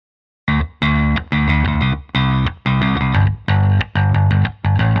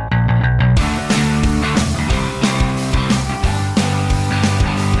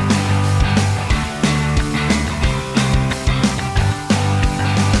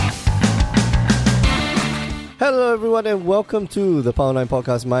Hello everyone and welcome to the Power 9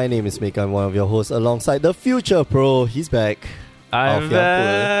 Podcast. My name is Mick. I'm one of your hosts alongside the Future Pro. He's back. I'm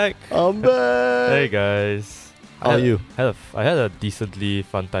back. I'm back. Hey guys. How are you? I had a decently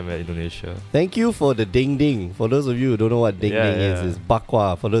fun time at Indonesia. Thank you for the ding ding. For those of you who don't know what ding ding is, it's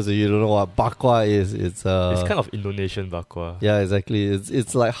bakwa. For those of you who don't know what bakwa is, it's kind of Indonesian bakwa. Yeah, exactly.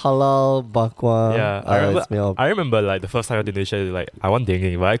 It's like halal bakwa. Yeah, I remember like the first time I went to Indonesia, like I want ding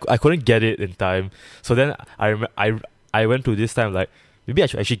ding, but I couldn't get it in time. So then I went to this time like maybe I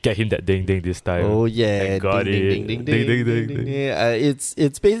should actually get him that ding ding this time. Oh yeah, and got ding, it. Ding ding ding.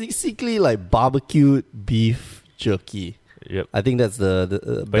 It's basically like barbecued beef jerky. Yep. I think that's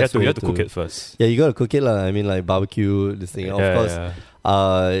the but best you have to cook it first. Yeah, you gotta cook it lah. I mean, like barbecue this thing. Of course,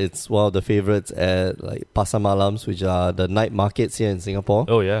 it's one of the favorites at like Pasar Malams, which are the night markets here in Singapore.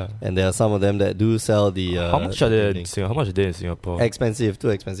 Oh yeah. And there are some of them that do sell the. How much are they in Singapore? How much are they in Singapore? Expensive, too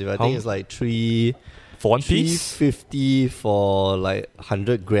expensive. I think it's like for one piece, $3.50 for like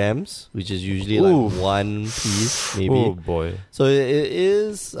 100 grams, which is usually like one piece, maybe. Oh boy! So it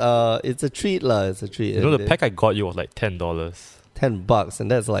is. It's a treat, lah. It's a treat. You know, the pack I got you was like $10. $10, and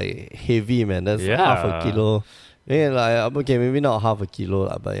that's like heavy, man. That's half a kilo. Yeah, like okay, maybe not half a kilo,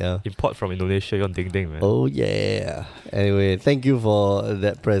 lah, but yeah. Import from Indonesia, you're ding ding, man. Oh yeah. Anyway, thank you for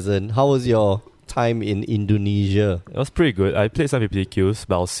that present. How was your time in Indonesia? It was pretty good. I played some PPTQs,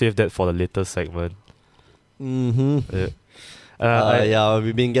 but I'll save that for the later segment. Yeah.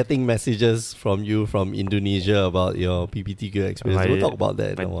 We've been getting messages from you from Indonesia about your PPTQ experience. We'll talk about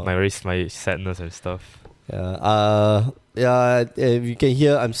that in a while. My sadness and stuff. Yeah. If you can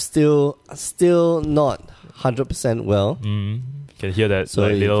hear, I'm still not 100% well. Can hear that. So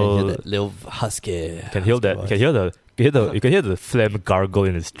like, you can hear that little husky. You can hear the phlegm gargle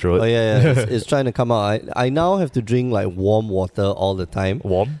in his throat. Oh yeah. It's trying to come out. I now have to drink like warm water all the time.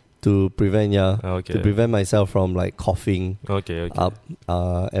 Warm? To prevent myself from like coughing up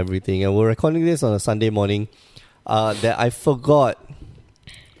everything. And we're recording this on a Sunday morning that I forgot,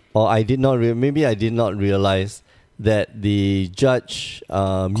 or I did not maybe I did not realize that the judge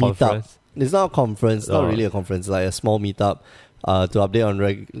meetup. It's not a conference, not really a conference, like a small meetup to update on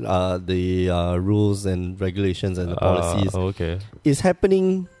the rules and regulations and the policies. Is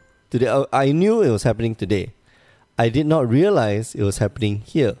happening today. I knew it was happening today. I did not realize it was happening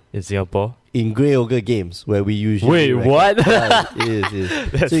here in Singapore, in Grey Ogre Games, where we usually. Wait, what? It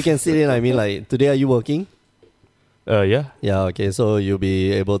is. So you can sit in. I mean, like today, are you working? Yeah. Yeah. Okay. So you'll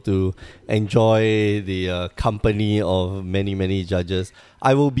be able to enjoy the company of many judges.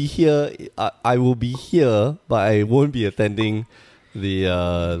 I will be here. I will be here, but I won't be attending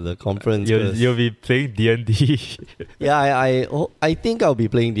the conference. You'll be playing D&D. Yeah, I think I'll be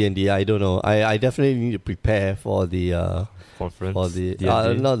playing D&D. I don't know. I definitely need to prepare for the conference. For the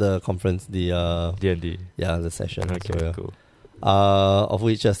not the conference, the D&D. Yeah, the session. Okay, so, yeah. Cool. Of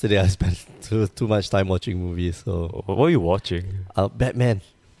which yesterday I spent too much time watching movies. So what were you watching? Batman.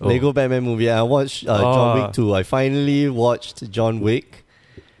 Lego Batman movie. I watched John Wick 2. I finally watched John Wick,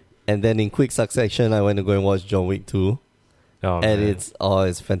 and then in quick succession I went to go and watch John Wick 2. And it's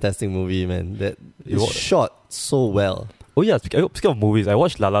a fantastic movie, man. That it's shot so well. Oh yeah, speaking of movies, I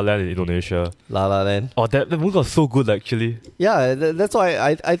watched La La Land in Indonesia. La La Land. Oh, that movie was so good actually. Yeah, that's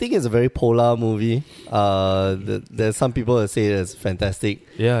why I think it's a very polar movie. There's some people that say it's fantastic.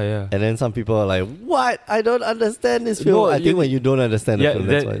 Yeah. And then some people are like, "What? I don't understand this film." I think when you don't understand the film,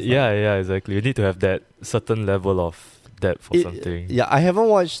 that's why. Yeah, exactly. You need to have that certain level of depth for something. Yeah, I haven't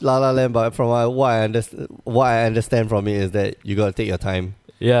watched La La Land, but from what I understand from it is that you gotta take your time.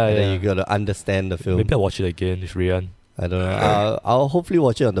 Yeah. Then you gotta understand the film. Maybe I'll watch it again with Rian. I don't know. I'll hopefully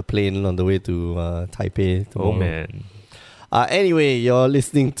watch it on the plane on the way to Taipei tomorrow. Oh man. Anyway, you're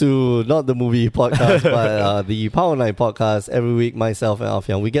listening to not the movie podcast, but the Power 9 podcast. Every week, myself and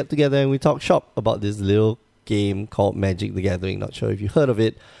Alfian, we get together and we talk shop about this little game called Magic the Gathering. Not sure if you heard of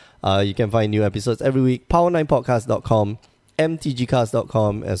it. You can find new episodes every week. Power9podcast.com,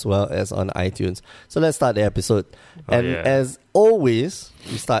 mtgcast.com, as well as on iTunes. So let's start the episode. As always,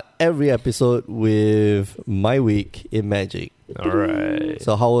 we start every episode with my week in Magic. Alright.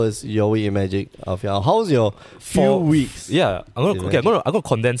 So how was your week in Magic, Alfian? How was your few weeks? Yeah, I'm gonna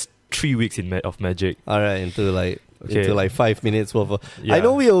condense 3 weeks of Magic. Alright, into like 5 minutes worth of. Yeah. I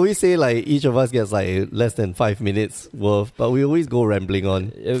know we always say like each of us gets like less than 5 minutes worth, but we always go rambling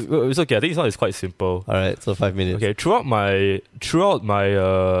on. It's okay. I think it's quite simple. Alright, so 5 minutes. Okay, throughout my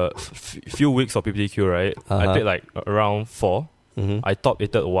few weeks of PPTQ, right, I played like around 4. Mm-hmm. I top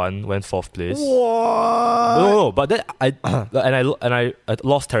 8th 1, went 4th place. What? No, but then I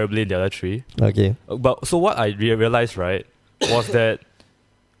lost terribly in the other 3. Okay. But so what I realized, right, was that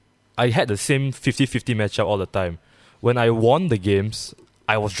I had the same 50-50 matchup all the time. When I won the games,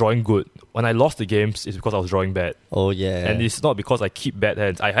 I was drawing good. When I lost the games, it's because I was drawing bad. Oh, yeah. And it's not because I keep bad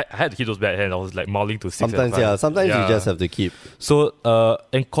hands. I had to keep those bad hands. I was like mulling to 6 Sometimes, and 5. Sometimes you just have to keep. So,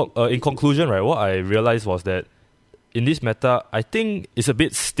 in conclusion, right, what I realized was that in this meta, I think it's a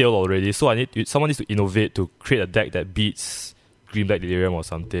bit stale already. So someone needs to innovate to create a deck that beats Green Black Delirium or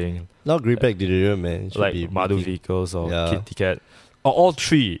something. Not Green Black Delirium, man. It should like be Madu Vehicles or Kitty Cat. Or all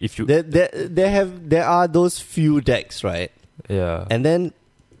three, if you... There are those few decks, right? Yeah. And then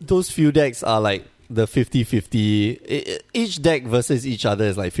those few decks are like the 50-50. Each deck versus each other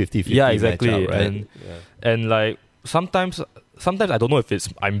is like 50-50. Yeah, exactly. Matchup, right? And like sometimes I don't know if it's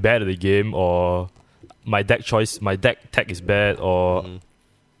I'm bad at the game or my deck tech is bad or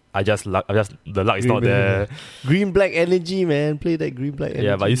the luck is not there. Green Black Energy, man. Play that Green Black Energy.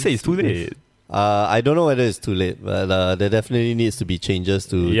 Yeah, but you say it's too late. I don't know whether it's too late, but there definitely needs to be changes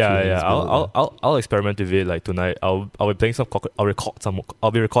to. Yeah. I'll experiment with it like tonight. I'll be playing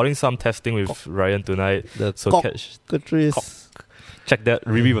I'll be recording some testing with Ryan tonight. Check that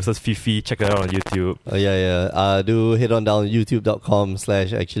Ribi versus Fifi. Check that out on YouTube. Do head on down youtube.com/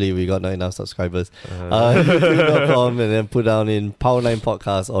 actually we got not enough subscribers. YouTube.com and then put down in Power 9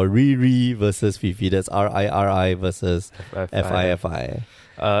 Podcast or Riri versus Fifi. That's RIRI versus FIFI.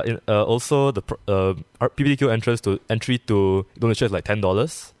 Also, the PPTQ entry to Indonesia is like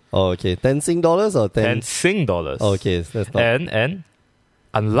 $10. Oh, okay. 10 Sing dollars or 10 Sing dollars? Oh, okay, so that's not. And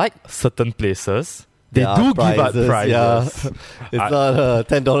unlike certain places, they do give out prizes. Yeah. It's not a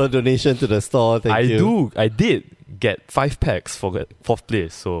 $10 donation to the store. I did get 5 packs for 4th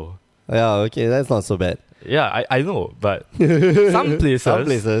place. So yeah, okay, that's not so bad. Yeah, I know, but some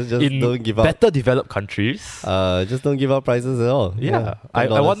places just in don't give up. Better developed countries, just don't give out prizes at all. Yeah, I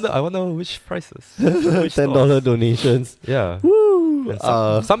wonder which prices. $10 donations. Yeah. Woo!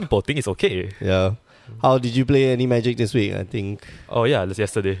 Some people think it's okay. Yeah. How did you play any Magic this week? I think. Oh yeah, that's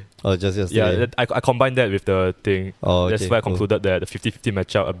yesterday. Oh, just yesterday. Yeah, I combined that with the thing. Oh, okay, that's why I concluded that the 50-50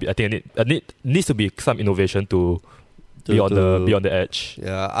 matchup. I think it needs to be some innovation to be on the edge.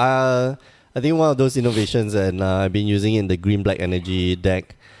 Yeah. I think one of those innovations, and I've been using in the Green Black Energy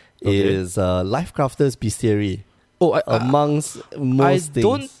deck, is Lifecrafter's Bestiary. Oh, amongst most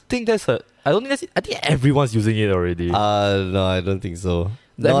things. I think everyone's using it already. No, I don't think so.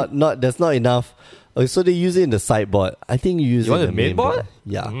 There's not enough. So they use it in the sideboard. I think you use it in the main board.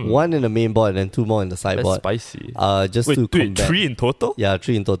 Yeah, one in the main board and then 2 more in the sideboard. That's spicy. Combat. 3 in total? Yeah,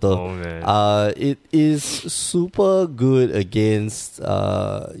 3 in total. Oh man. It is super good against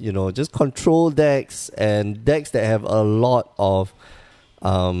just control decks and decks that have a lot of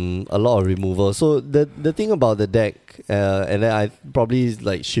removal. So the thing about the deck, and then I probably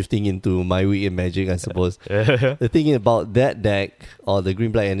like shifting into my week in Magic, I suppose. The thing about that deck or the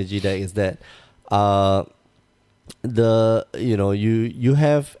Green Black Energy deck is that you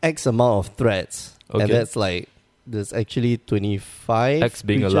have X amount of threats, and that's like there's actually 25. X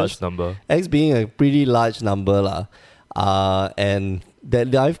being creatures. A large number. X being a pretty large number lah. And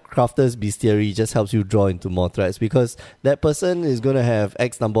that Lifecrafter's Bestiary just helps you draw into more threats because that person is going to have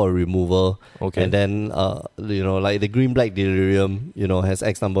X number of removal. Okay. And then, like the Green Black Delirium, has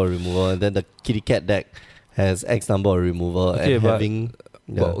X number of removal. And then the Kitty Cat deck has X number of removal. Okay,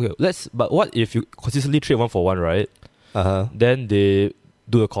 but what if you consistently trade 1 for 1, right? Then they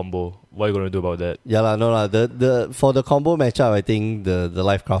do a combo. What are you going to do about that? Yeah, for the combo matchup, I think the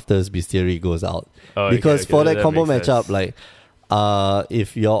Lifecrafter's Bestiary goes out. Because for that combo matchup, like,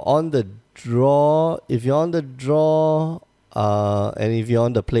 if you're on the draw, and if you're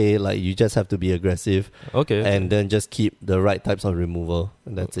on the play, like, you just have to be aggressive. Okay. And then just keep the right types of removal,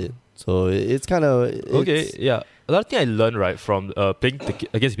 and that's it. So it's kind of... Okay, yeah. Another thing I learned, right, from playing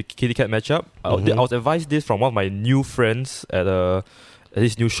against Kitty Cat matchup, I was advised this from one of my new friends at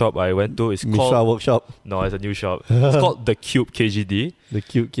this new shop I went to. It's Mishra called... Workshop? No, it's a new shop. It's called The Cube KGD. The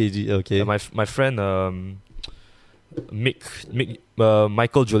Cube KG, okay. My friend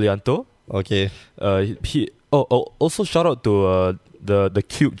Michael Giulianto. Okay. Also shout out to the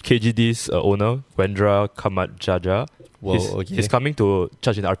Cube KGD's owner, Wendra Kamatjaja. Whoa, he's coming to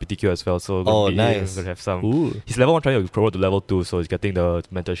charge in the RPTQ as well, so nice. Gonna have some. Ooh. He's level 1 trying to promote to level 2, so he's getting the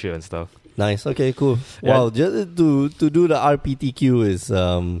mentorship and stuff. Nice. Okay, cool. Yeah. Wow, just to do the RPTQ is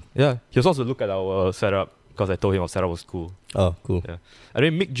yeah. He was also look at our setup because I told him our setup was cool. Oh, cool. Yeah. I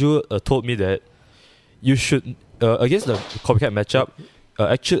mean, Mick Ju told me that you should against the Copycat matchup.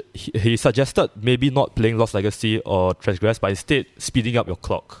 Actually, he suggested maybe not playing Lost Legacy or Transgress, but instead speeding up your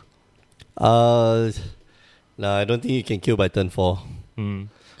clock. No, I don't think you can kill by turn 4.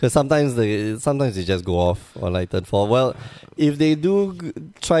 Because sometimes they just go off on like turn 4. Well, if they do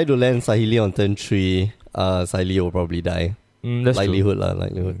try to land Saheeli on turn 3, Saheeli will probably die. That's likelihood.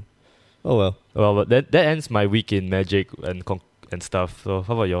 Oh well. Well, but that ends my week in Magic and stuff. So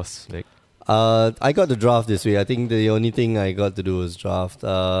how about yours, Nick? I got the draft this week. I think the only thing I got to do was draft.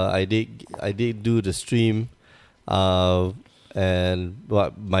 I did do the stream, and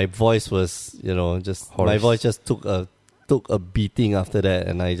my voice was, my voice just took a beating after that,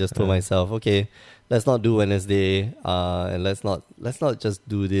 and I just told myself, okay, let's not do Wednesday, and let's not just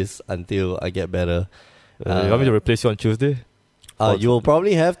do this until I get better. You want me to replace you on Tuesday? You will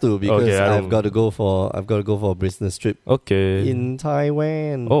probably have to, because I've got to go for a business trip. Okay. In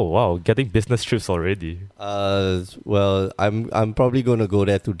Taiwan. Oh wow, getting business trips already. Well, I'm probably gonna go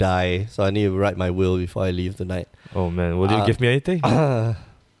there to die, so I need to write my will before I leave tonight. Oh man, will you give me anything?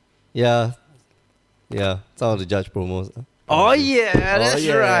 Yeah. Some of the Judge promos. Oh yeah, that's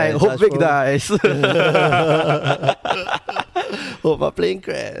right. Hope Vic dies. Hope my plane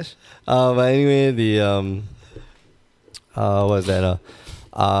crash. But anyway, what was that?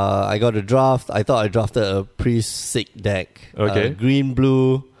 I got a draft. I thought I drafted a pretty sick deck. Okay.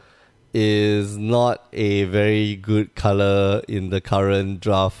 Green-blue is not a very good color in the current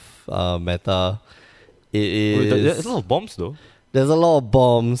draft meta. It is. There's a lot of bombs though. There's a lot of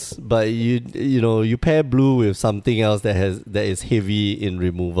bombs, but you pair blue with something else that is heavy in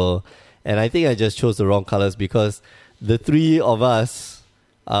removal, and I think I just chose the wrong colors, because the three of us,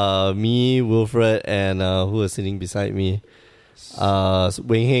 me, Wilfred, and who was sitting beside me,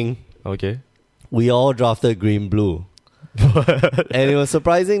 Wei Heng. Okay. We all drafted green-blue. And it was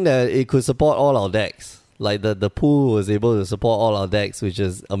surprising that it could support all our decks. Like the pool was able to support all our decks, which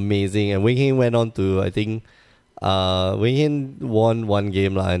is amazing. And Wei Heng went on to, I think, Wei Heng won one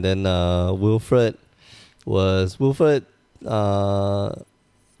game and then Wilfred went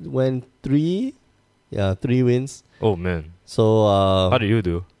 3 wins. Oh man. So how did you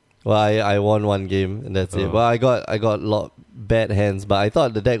do? Well, I won one game and that's it. Well, I got a lot bad hands, but I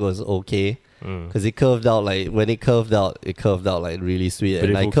thought the deck was okay because it curved out. Like when it curved out like really sweet.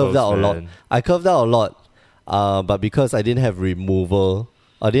 And I curved out a lot. But because I didn't have removal,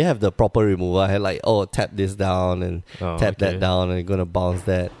 I didn't have the proper removal. I had tap this down and tap that down, and you're gonna bounce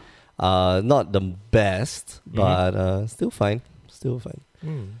that. Not the best, but still fine.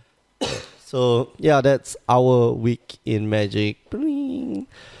 So yeah, that's our week in Magic.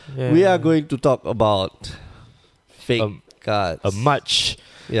 Yeah. We are going to talk about fake cards. A much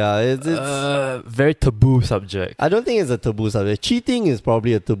it's very taboo subject. I don't think it's a taboo subject. Cheating is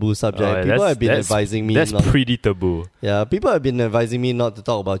probably a taboo subject. People have been advising me. That's pretty taboo. Yeah, people have been advising me not to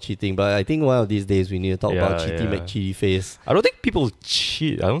talk about cheating, but I think one of these days we need to talk about Cheaty McCheaty face. I don't think people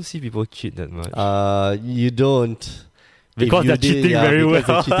cheat. I don't see people cheat that much. You don't. Because they're cheating very well.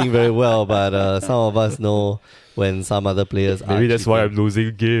 They're cheating very well, but some of us know when some other players maybe that's cheating. Why I'm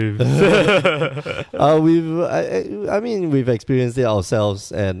losing games. We've experienced it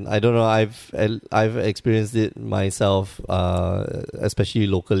ourselves, and I don't know. I've experienced it myself, especially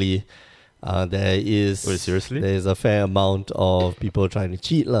locally. Seriously? There is a fair amount of people trying to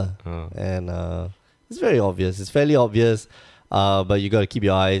cheat, and it's very obvious. It's fairly obvious, but you got to keep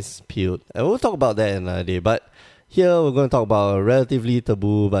your eyes peeled, and we'll talk about that in another day. But here we're going to talk about a relatively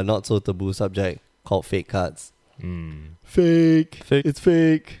taboo but not so taboo subject called fake cards. Fake. It's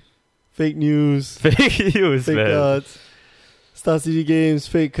fake. Fake news. Fake news, fake man. Cards. Star City Games,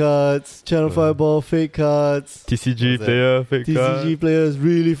 fake cards. Channel Fireball, fake cards. TCG player, fake cards. TCG players,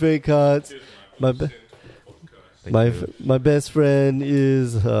 really fake cards. My best friend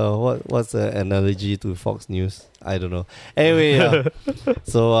is what's the analogy to Fox News? I don't know. Anyway,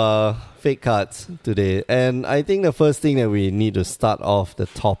 so fake cards today, and I think the first thing that we need to start off the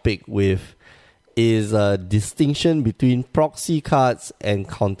topic with is a distinction between proxy cards and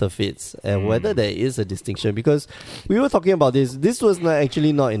counterfeits, and whether there is a distinction, because we were talking about this. This was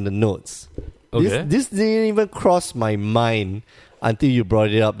actually not in the notes. Okay. This didn't even cross my mind until you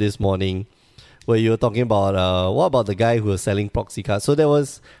brought it up this morning, where you were talking about what about the guy who was selling proxy cards. So there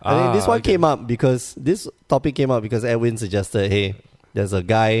was, I think this one came up because this topic came up because Edwin suggested, hey, there's a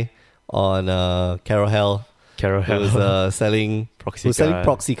guy on Carohel who's selling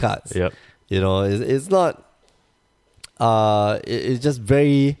proxy cards. Yep. It's not. It's just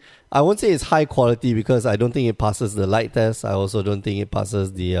very. I won't say it's high quality because I don't think it passes the light test. I also don't think it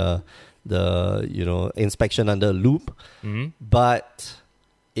passes the inspection under a loop. But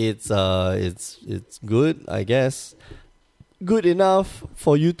it's good, I guess. Good enough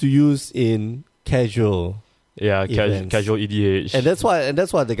for you to use in casual. Yeah, casual EDH. And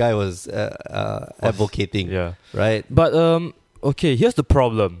that's what the guy was advocating. Yeah. Right. But okay, here's the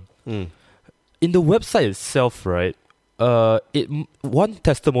problem. In the website itself, right? One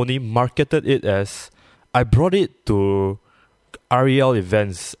testimony marketed it as, I brought it to REL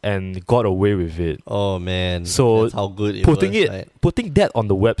events and got away with it. Oh man, so that's how good it was. Putting that on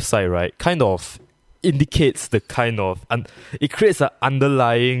the website, right, kind of indicates the kind of it creates an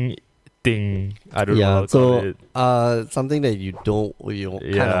underlying thing. I don't know how to call it. Something that you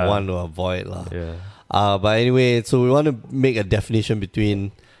kind of want to avoid, lah. Yeah. But anyway, so we want to make a definition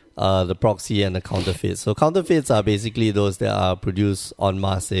between the proxy and the counterfeit. So counterfeits are basically those that are produced en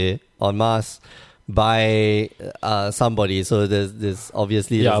masse by somebody. So there's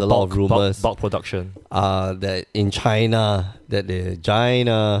obviously there's a lot of rumors, bulk production, that in China that they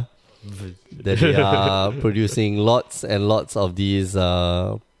are producing lots and lots of these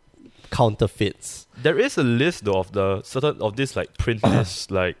counterfeits. There is a list though of this like print lists.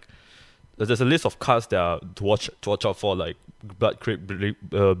 Like there's a list of cards that are to watch out for, like Blood Creek,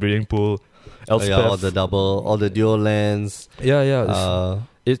 Breeding Pool, Elspeth. all the dual lands.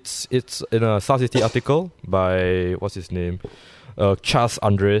 It's in a South City article by what's his name, Charles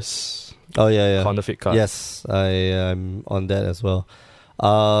Andres. Counterfeit cards. Yes, I'm on that as well.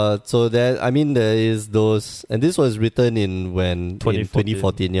 So there is those, and this was written in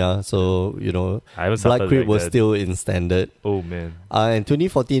 2014. Yeah, so Blood Creek was still in standard. Oh man. And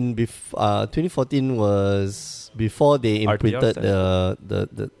 2014 was before they imprinted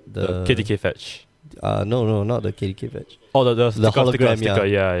the KDK fetch. No, not the KDK fetch. Oh, the hologram, sticker,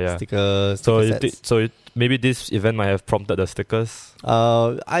 yeah. Sticker Maybe this event might have prompted the stickers.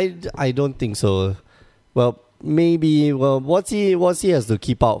 I don't think so. Well, maybe. Well, what's he has to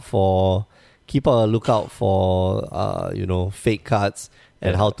keep a lookout for fake cards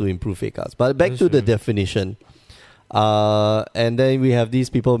and how to improve fake cards. But back to the definition. And then we have these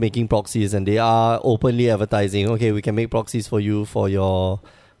people making proxies, and they are openly advertising, okay, we can make proxies for you for your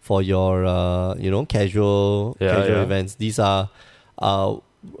casual events. These are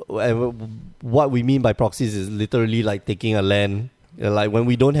what we mean by proxies is literally like taking a land, like when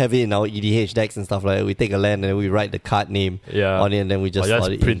we don't have it in our EDH decks and stuff like that, we take a land and we write the card name on it, and then we just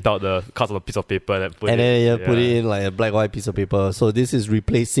print out the cards on a piece of paper and put it in like a black white piece of paper. So this is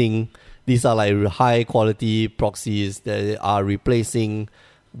replacing. These are like high quality proxies that are replacing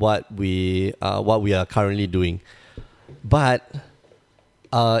what we are currently doing. But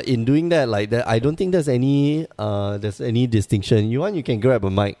in doing that, like that, I don't think there's any distinction. You can grab a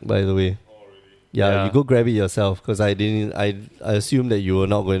mic, by the way. Oh, really? Yeah, you go grab it yourself, because I assumed that you were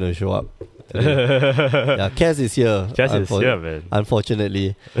not going to show up. Kaz is here. Kaz is here, man.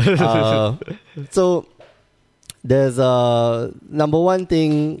 Unfortunately. So there's number one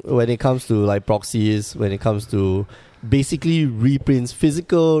thing when it comes to like proxies, when it comes to basically reprints,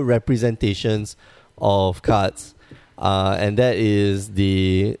 physical representations of cards, and that is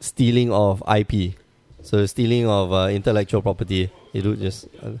the stealing of IP. So stealing of intellectual property. There's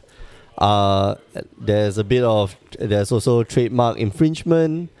also trademark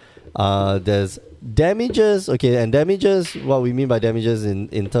infringement. There's damages. Okay, and damages, what we mean by damages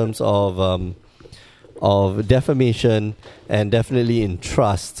in terms of defamation, and definitely in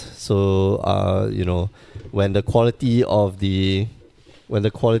trust. So when the quality of the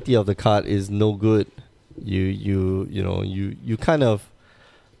card is no good, you kind of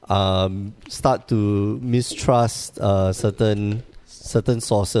start to mistrust certain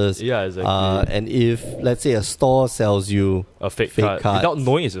sources. Yeah, exactly. And if, let's say, a store sells you a fake card without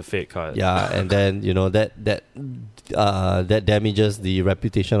knowing it's a fake card, and then that damages the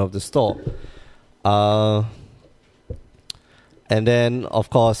reputation of the store. And then, of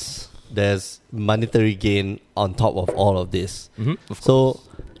course, there's monetary gain on top of all of this. So,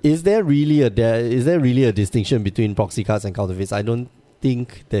 is there really a distinction between proxy cards and counterfeits? I don't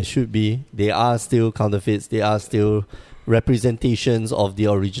think there should be. They are still counterfeits. They are still representations of the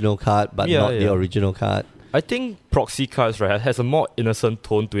original card, but not the original card. I think proxy cards, right, has a more innocent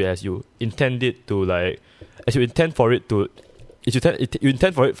tone to it, as you intend for it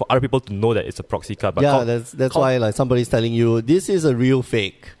for other people to know that it's a proxy card. But that's why like somebody's telling you this is a real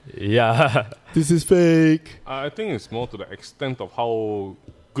fake. Yeah, this is fake. I think it's more to the extent of how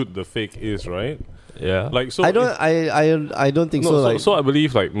good the fake is, right? Yeah. Like, so I don't think so. So I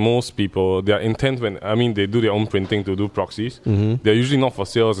believe like most people, their intent they do their own printing to do proxies. They're usually not for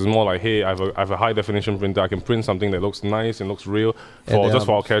sales. It's more like, hey, I have a high definition printer. I can print something that looks nice and looks real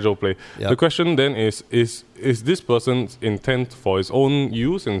for our casual play. Yep. The question then is this person's intent for his own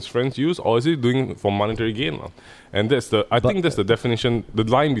use and his friend's use, or is he doing it for monetary gain? And I think that's the definition, the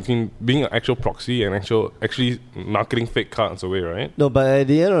line between being an actual proxy and actually marketing fake cards away, right? No, but at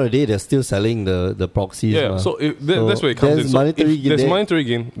the end of the day, they're still selling the proxies. Yeah, so that's where it comes in. So if there's monetary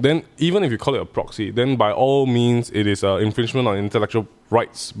gain, then even if you call it a proxy, then by all means, it is an infringement on intellectual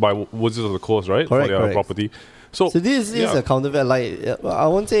rights by Wizards of the Coast, right? Correct, for their property. So this is a counterfeit. Like, I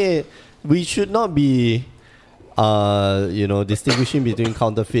won't say we should not be distinguishing between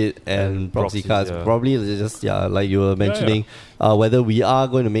counterfeit and proxy cards. Yeah. Probably just like you were mentioning, whether we are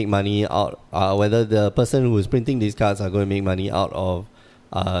going to make money out, whether the person who is printing these cards are going to make money out of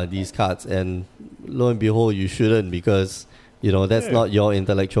these cards, and lo and behold, you shouldn't, because that's not your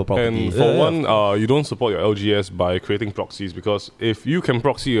intellectual property. And for one, you don't support your LGS by creating proxies, because if you can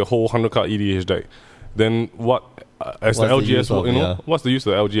proxy a whole 100 card EDH deck, then what? As the LGS, what's the use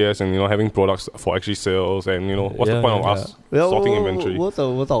of the LGS and having products for actually sales, and what's the point of us sorting inventory? We'll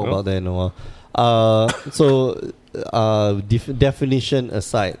talk about that in a while. Definition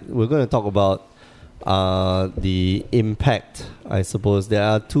aside, we're going to talk about the impact. I suppose there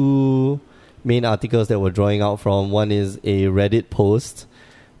are two main articles that we're drawing out from. One is a Reddit post,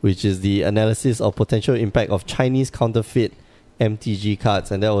 which is the analysis of potential impact of Chinese counterfeit MTG cards,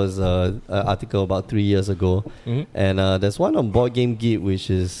 and that was an article about 3 years ago. Mm-hmm. And there's one on Board Game Geek,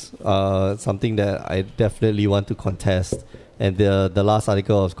 which is something that I definitely want to contest. And the last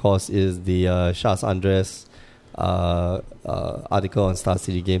article, of course, is the Shaz Andres article on Star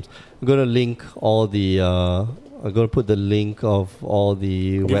City Games. I'm going to link all the... I'm going to put the link of all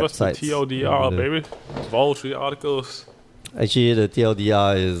the Give websites. Us the TLDR, baby. Of all 3 articles. Actually, the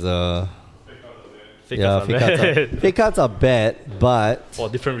TLDR is... fake cards are bad, but for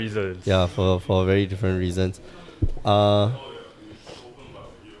different reasons. Yeah, for very different reasons. What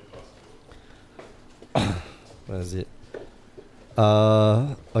is it?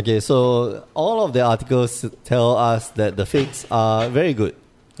 Okay, so all of the articles tell us that the fakes are very good.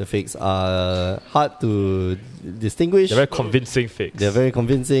 The fakes are hard to distinguish. They're very convincing fakes. They're very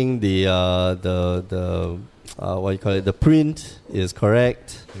convincing. The what you call it? The print is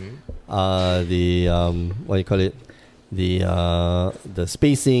correct. Mm-hmm. The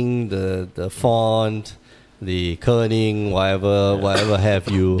spacing, the font, the kerning, whatever have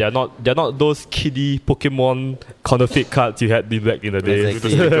you. They're not those kiddie Pokemon counterfeit cards you had back in the day.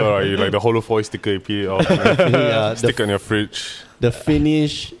 Exactly. The sticker, right? You like the holofoil sticker you peel off, stick on your fridge. The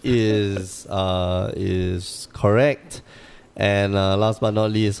finish is correct, and last but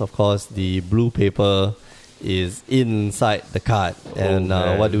not least, of course, the blue paper is inside the card. And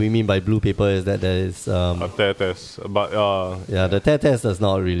what do we mean by blue paper is that there is a tear test, but the tear test does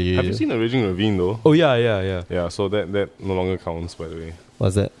not really. Have you seen a Raging Ravine though? Oh yeah. So that no longer counts, by the way.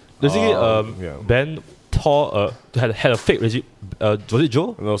 What's that? Basically, Ben tore had a fake Raging. Was it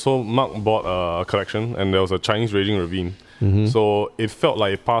Joe? No, so Mark bought a collection, and there was a Chinese Raging Ravine. Mm-hmm. So it felt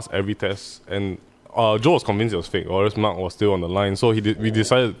like it passed every test, and Joe was convinced it was fake, or else Mark was still on the line. So we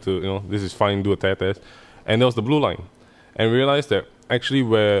decided to, this is fine, do a tear test. And there was the blue line. And we realized that actually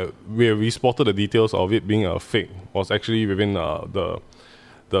where we spotted the details of it being a fake was actually within the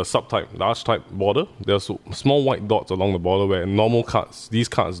subtype, the archetype border. There's small white dots along the border where normal cards, these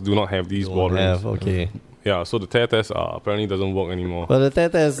cards do not have these borders. Okay. Yeah, so the tear test apparently doesn't work anymore. Well, the tear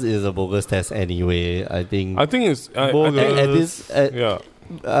test is a bogus test anyway, I think. I think it's... At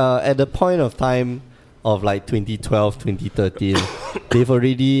the point of time of like 2012, 2013, they've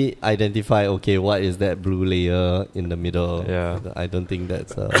already identified, okay, what is that blue layer in the middle? Yeah. I don't think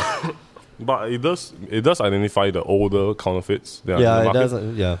that's... But it does identify the older counterfeits. It does.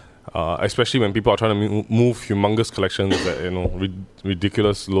 Yeah. Especially when people are trying to move humongous collections at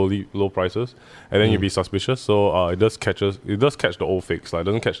ridiculous low prices, and then you'd be suspicious. So it does catch the old fakes. Like, it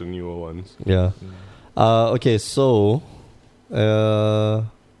doesn't catch the newer ones. Yeah. Okay. So, okay.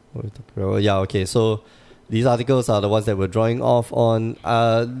 So these articles are the ones that we're drawing off on.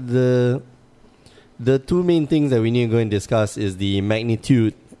 The two main things that we need to go and discuss is the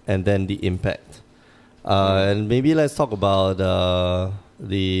magnitude and then the impact. And maybe let's talk about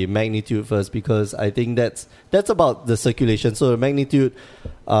the magnitude first, because I think that's about the circulation. So the magnitude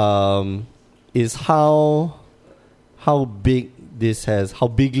is how bigly this has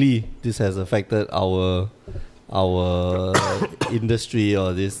affected our industry,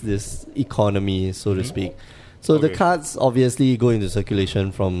 or this economy, so to speak. So the cards obviously go into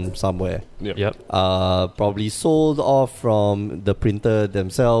circulation from somewhere. Yep. Probably sold off from the printer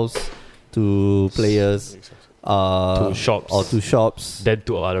themselves to players. To shops, then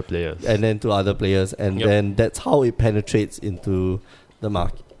to other players, and then that's how it penetrates into the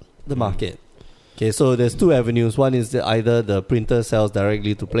market. Okay, so there's two avenues. One is that either the printer sells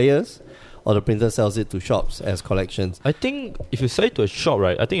directly to players, or the printer sells it to shops as collections. I think if you sell it to a shop,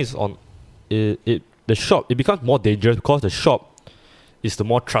 right, I think it's on the shop. It becomes more dangerous because the shop is the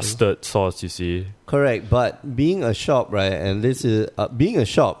more trusted source. You see, correct. But being a shop, right, and this is being a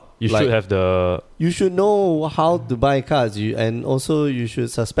shop. You should have You should know how to buy cards, and also you should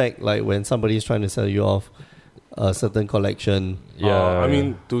suspect like when somebody is trying to sell you off a certain collection. I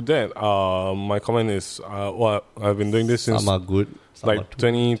mean, to that, my comment is, I've been doing this since some are good, some like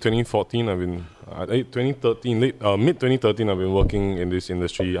 2014. I've been 2013, mid 2013. I've been working in this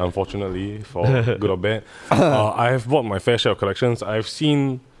industry. Unfortunately, for good or bad, I have bought my fair share of collections. I've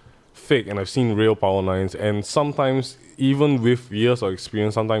seen fake and I've seen real Power 9s, and sometimes even with years of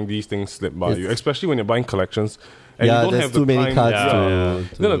experience, sometimes these things slip by you, especially when you're buying collections and you don't have too many cards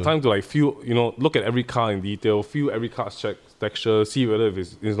you don't have time to like feel, look at every card in detail, feel every card's texture, see whether if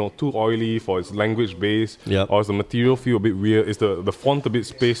it's not too oily for its language base, or is the material feel a bit weird, is the font a bit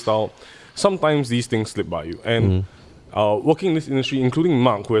spaced out. Sometimes these things slip by you, and working in this industry, including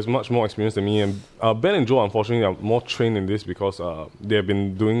Mark, who has much more experience than me, and Ben and Joe, unfortunately, are more trained in this because they have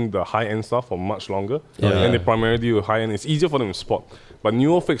been doing the high-end stuff for much longer, and they primarily do high-end. It's easier for them to spot. But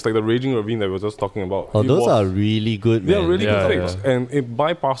newer fakes, like the Raging Ravine that we were just talking about, those are really good, man. They are really good fakes, and it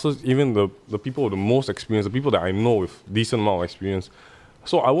bypasses even the people with the most experience, the people that I know with decent amount of experience.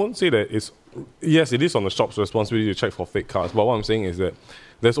 So I won't say that it is on the shop's responsibility to check for fake cards, but what I'm saying is that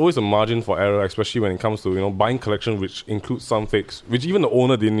there's always a margin for error, especially when it comes to buying collection, which includes some fakes, which even the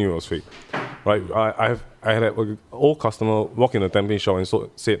owner didn't know was fake. Right? I had an old customer walk in the Tampines shop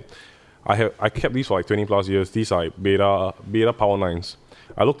and said, I kept these for like 20 plus years. These are beta Power 9s.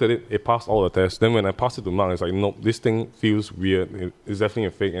 I looked at it, it passed all the tests. Then when I passed it to Mark, it's like, nope, this thing feels weird. It's definitely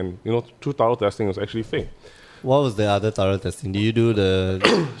a fake. And through thorough testing, it was actually fake. What was the other thorough testing? Do you do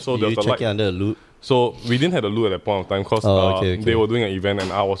you check it under a loop? So we didn't have a loop at that point of time because they were doing an event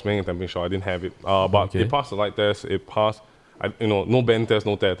and I was playing a Tampines shop. I didn't have it. But it passed the light test. It passed, no bend test,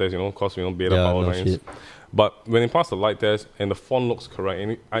 no tear test, because beta Power 9s. Shit. But when it passed the light test and the font looks correct,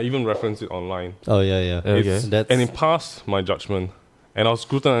 and I even referenced it online. Oh, yeah. And it passed my judgment. And I was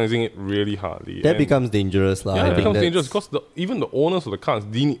scrutinizing it really hardly. That becomes dangerous. It becomes dangerous because even the owners of the cards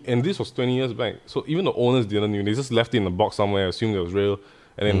didn't, and this was 20 years back, so even the owners didn't know. They just left it in the box somewhere, assumed it was real,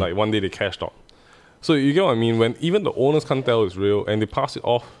 and then like one day they cashed out. So you get what I mean? When even the owners can't tell it's real and they pass it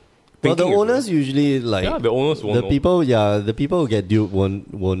off. Well, the owners usually the owners won't know. The people who get duped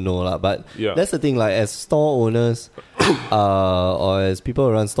won't know lah. But that's the thing. Like as store owners, or as people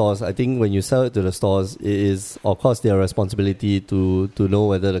who run stores, I think when you sell it to the stores, it is of course their responsibility to know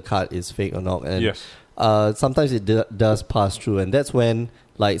whether the card is fake or not. And sometimes it does pass through, and that's when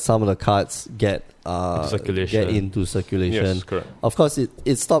like some of the cards get into circulation. Yes, correct. Of course,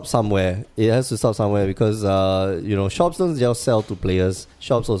 it stops somewhere. It has to stop somewhere because shops don't just sell to players.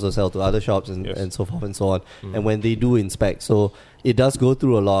 Shops also sell to other shops and so forth and so on. And when they do inspect, so it does go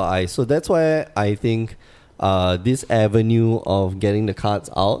through a lot of eyes. So that's why I think this avenue of getting the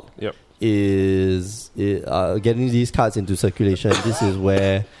cards out is getting these cards into circulation. This is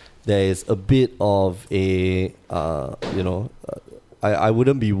where there is a bit of a I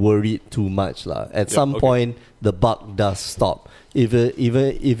wouldn't be worried too much lah. At some point, the buck does stop. If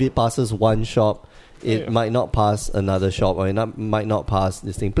it passes one shop, it might not pass another shop, or it might not pass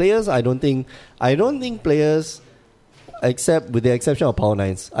this thing. Players, I don't think players, except with the exception of Power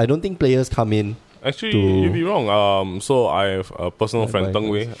 9s, I don't think players come in. Actually, you'd be wrong. So I have a personal friend, Teng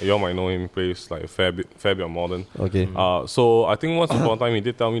Wei. You all might know him. He plays like a fair bit of modern. Okay. So I think once upon a time, he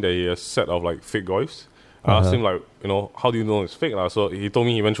did tell me that he has a set of like fake goifs. I asked him like, how do you know it's fake? So he told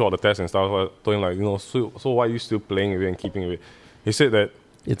me he went through all the tests and stuff. So I told him like, so why are you still playing with it and keeping with it? He said that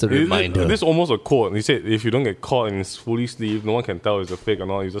it's a reminder. This is almost a quote. He said if you don't get caught and it's fully sleeved, no one can tell it's a fake or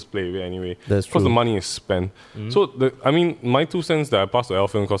not. You just play with it anyway. That's true. Because the money is spent. So my 2 cents that I passed to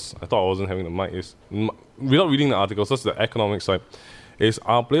Alfin because I thought I wasn't having the mic is, without reading the articles, that's the economic side. Is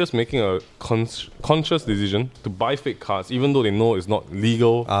are players making a conscious decision to buy fake cards even though they know it's not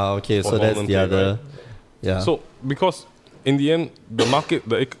legal? So that's the other. Right? Yeah. So because in the end, the market,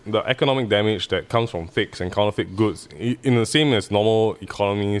 the economic damage that comes from fakes and counterfeit goods, in the same as normal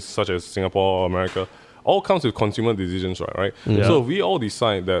economies such as Singapore or America, all comes with consumer decisions, right? Yeah. So if we all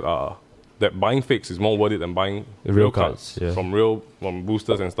decide that that buying fakes is more worth it than buying real cards from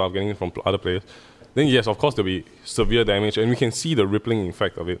boosters and stuff, getting it from other players, then yes, of course there'll be severe damage, and we can see the rippling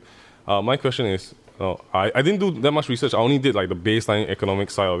effect of it. My question is, I didn't do that much research. I only did like the baseline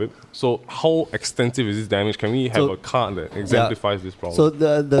economic side of it. So how extensive is this damage? Can we have a card that exemplifies this problem? So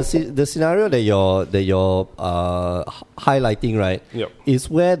the scenario that you're highlighting, right,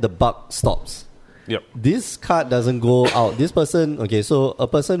 is where the buck stops. Yep. This card doesn't go out. This person, okay, so a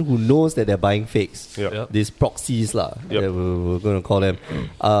person who knows that they're buying fakes, these proxies that we're going to call them,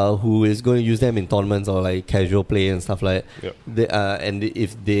 who is going to use them in tournaments or like casual play and stuff like that. And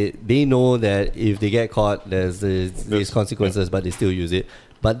if they know that if they get caught, there's consequences, but they still use it.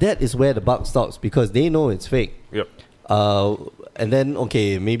 But that is where the buck stops because they know it's fake. Yep. And then,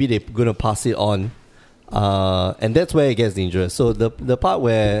 okay, maybe they're going to pass it on. And that's where it gets dangerous. So the part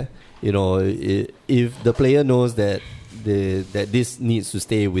where, if the player knows that this needs to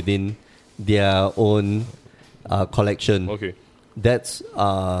stay within their own collection, that's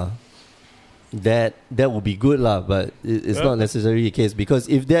that would be good lah. But it's not necessarily the case because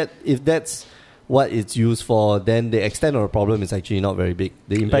if that's what it's used for, then the extent of the problem is actually not very big.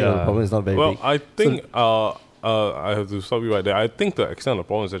 The impact of the problem is not very big. Well, I think I have to stop you right there. I think the extent of the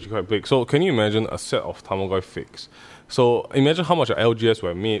problem is actually quite big. So can you imagine a set of Tarmogoyf fakes? So imagine how much LGS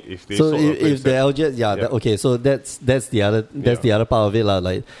were made if they sold if the LGS, okay. So that's the other part of it lah.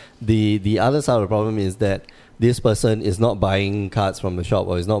 Like the other side of the problem is that this person is not buying cards from the shop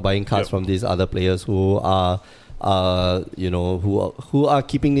or is not buying cards from these other players who are who are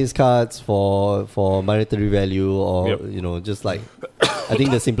keeping these cards for monetary value or just like I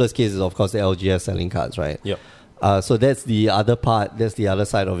think the simplest case is of course the LGS selling cards, right? Yep. So that's the other part. That's the other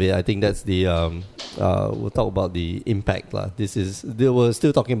side of it. I think that's the we'll talk about the impact lah. We're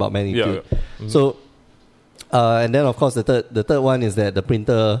still talking about magnitude. Yeah. Mm-hmm. So and then of course the third one is that the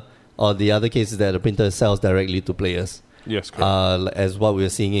printer, or the other case is that the printer sells directly to players. Yes, correct. As what we're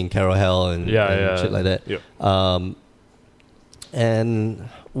seeing in Carol Hell and shit like that. Yeah. And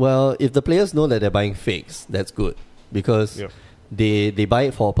well, if the players know that they're buying fakes, that's good because they buy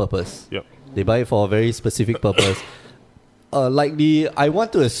it for a purpose. Yep. They buy it for a very specific purpose. I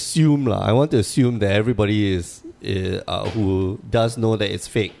want to assume that everybody is who does know that it's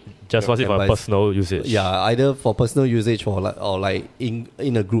fake. Just wants it for personal usage. Yeah, either for personal usage or like in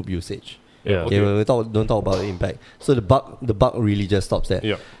a group usage. Yeah. Okay. We don't talk about the impact. So the bug really just stops there.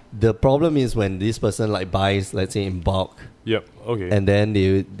 Yeah. The problem is when this person like buys, let's say in bulk. Yep. Okay. And then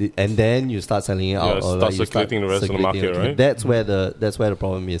then you start selling it out, or start circulating the rest of the market, right? That's where the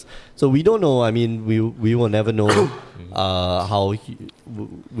problem is. So we don't know. I mean, we will never know how.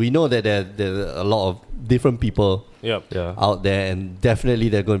 We know that there are a lot of different people out there, and definitely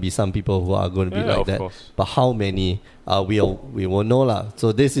there are going to be some people who are going to be like that. Course. But how many? We won't know lah.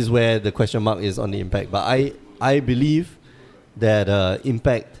 So this is where the question mark is on the impact. But I believe that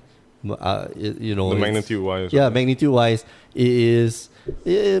impact. The magnitude wise. Yeah, magnitude wise, it is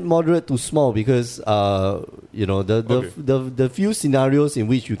moderate to small because the few scenarios in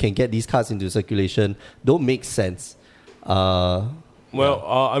which you can get these cards into circulation don't make sense. I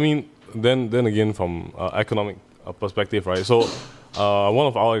mean, then again, from economic perspective, right? So, one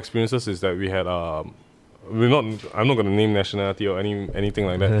of our experiences is that we had I'm not going to name nationality or anything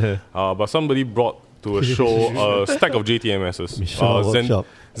like that. But somebody brought to a show a stack of JTMSs.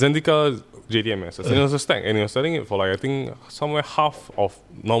 Zendika JTMSs. And it was a stack, and he was selling it for like I think somewhere half of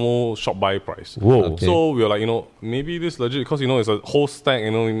normal shop buy price. Whoa! Okay. So we were like, maybe this legit because it's a whole stack.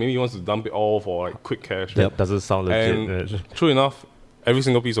 Maybe he wants to dump it all for like quick cash. Yep, doesn't sound legit. And true enough, every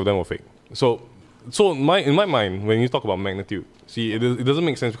single piece of them were fake. So in my mind, when you talk about magnitude, see, it doesn't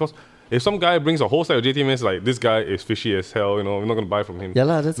make sense because if some guy brings a whole stack of JTMS, like this guy is fishy as hell. We're not going to buy from him. Yeah,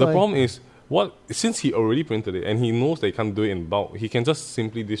 that's the problem is. Since he already printed it and he knows they can't do it in bulk, he can just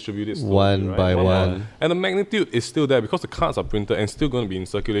simply distribute it slowly, one by one. And the magnitude is still there because the cards are printed and still going to be in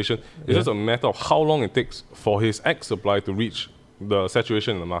circulation. It's just a matter of how long it takes for his X supply to reach the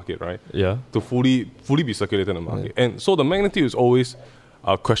saturation in the market, right? Yeah. To fully be circulated in the market. Yeah. And so the magnitude is always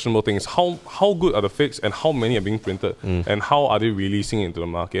a questionable thing. Is how good are the fakes and how many are being printed and how are they releasing into the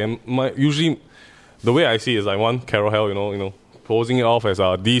market? And usually the way I see it is like one, Carol Hell, posing it off as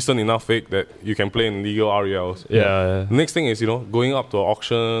a decent enough fake that you can play in legal RELs. Yeah. The next thing is, going up to an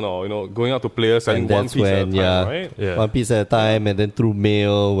auction or, going out to players selling one piece at a time, right? Yeah. One piece at a time and then through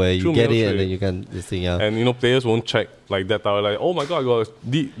mail where you get it and then you can this thing out. And, players won't check like that. Like, oh my God, I got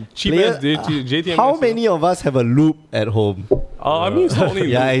cheap ass JTMS. How many of us have a loop at home? I mean, it's not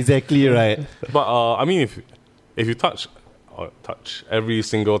only yeah, exactly right. But, I mean, if you touch every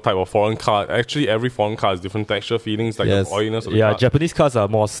single type of foreign card. Actually, every foreign card has different texture, feelings, like the oiliness of the card. Japanese cards are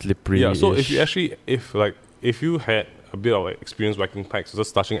more slippery. Yeah, so if you had a bit of experience whacking packs,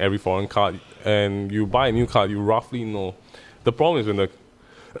 just touching every foreign card, and you buy a new card, you roughly know. The problem is when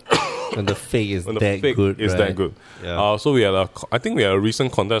the fake is that good. Yeah. So we had a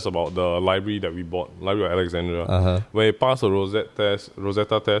recent contest about the library that we bought, Library of Alexandria, where it passed a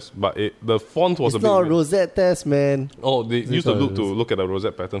Rosetta test, but the font was it's not a Rosette test, man. Oh, they used to look at the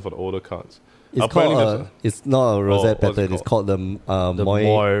Rosette pattern for the older cards. It's not a rosette pattern. It's called the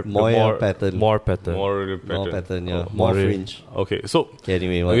Moire pattern. More pattern. More pattern. Yeah. More fringe. Okay, so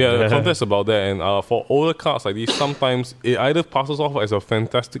anyway, the contest about that, and for older cards like these, sometimes it either passes off as a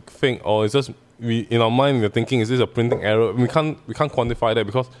fantastic thing, or it's just in our mind we're thinking, is this a printing error? We can't quantify that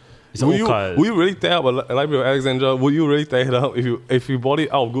because. Will you really tear up a Library of Alexandria? Would you really tear it up if you bought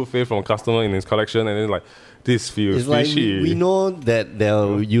it out of good faith from a customer in his collection and then like this feels fishy? Like we know that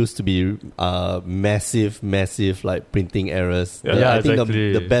there used to be massive like printing errors. I think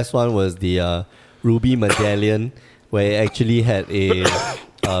the best one was the Ruby Medallion, where it actually had a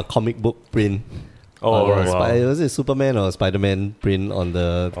comic book print. Was it Superman or Spider-Man print on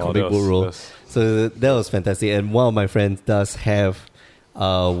the comic book roll? So that was fantastic. And one of my friends does have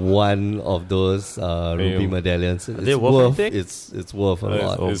one of those Ruby medallions. It's worth a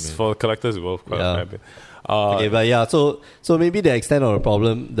lot. For collectors, it's worth quite a bit. Okay, but so maybe the extent of the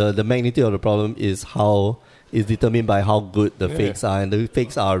problem, the magnitude of the problem is determined by how good the fakes are, and the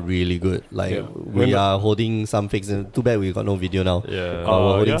fakes are really good. We are holding some fakes, and too bad we got no video now. We're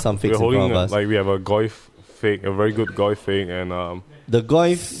holding some fakes in front of us. Like we have a Goif fake, a very good Goif fake, and the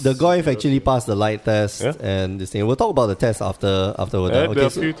Goif actually passed the light test and this thing. We'll talk about the test after we're done. There are a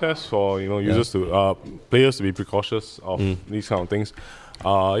few tests for users to players to be precautious of these kind of things.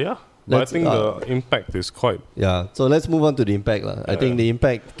 But I think the impact is quite. Yeah, so let's move on to the impact. I think the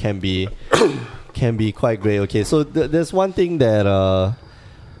impact can be quite great. Okay, so there's one thing that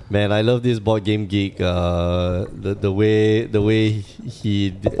man, I love this Board Game Geek. The way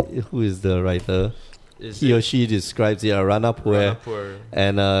who is the writer? He or she describes it, Rana Puer.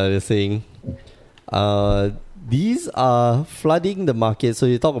 And they're saying these are flooding the market. So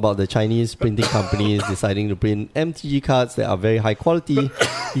you talk about the Chinese printing companies deciding to print MTG cards that are very high quality.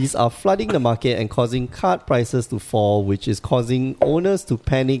 These are flooding the market and causing card prices to fall, which is causing owners to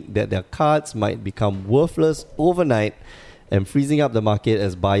panic that their cards might become worthless overnight and freezing up the market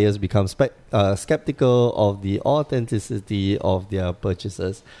as buyers become skeptical of the authenticity of their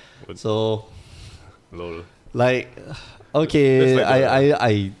purchases. So... Like, okay,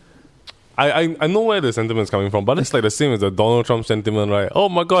 I know where the sentiment is coming from, but it's like the same as the Donald Trump sentiment, right? Oh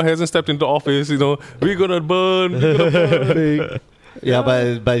my God, he hasn't stepped into office, we're gonna burn.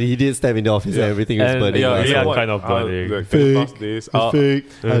 But he did step into office and everything was burning. Kind of burning. Fake.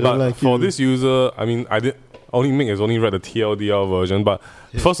 But for this user, I mean, Mick has only read the TLDR version, but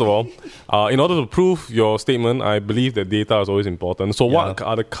first of all, in order to prove your statement, I believe that data is always important. So what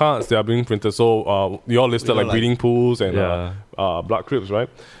are the cards that are being printed? So you all listed like breeding pools and blood crypts, right?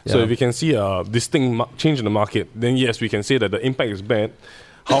 So if you can see a distinct change in the market, then yes, we can say that the impact is bad.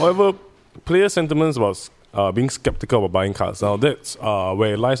 However, player sentiments about being skeptical about buying cards. Now that's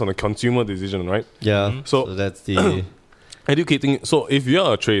where it lies on the consumer decision, right? Yeah. So that's the educating. So if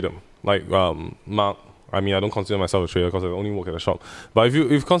you're a trader, like Mark, I mean, I don't consider myself a trader because I only work at a shop. But if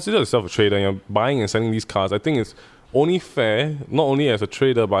you consider yourself a trader and you're buying and selling these cards, I think it's only fair, not only as a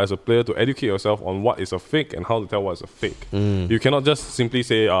trader but as a player, to educate yourself on what is a fake and how to tell what is a fake. You cannot just simply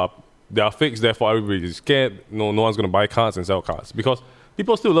say there are fakes, therefore everybody is scared. No one's going to buy cards and sell cards, because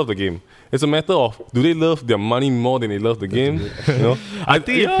people still love the game. It's a matter of, do they love their money more than they love the game? I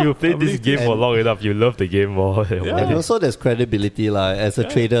think if you play this game for long enough, you love the game more. And also there's credibility. As a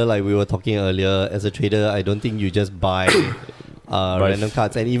trader, like we were talking earlier, as a trader, I don't think you just buy random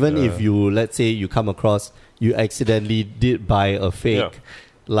cards. And even if let's say you come across, you accidentally did buy a fake,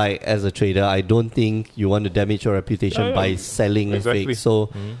 like as a trader, I don't think you want to damage your reputation by selling fake. So,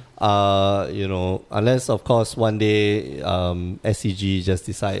 unless of course one day SCG just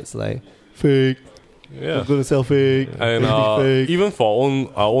decides like fake, I'm gonna sell fake, and fake. Even for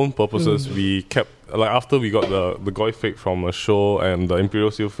our own purposes, we kept after we got the Goy fake from a show and the Imperial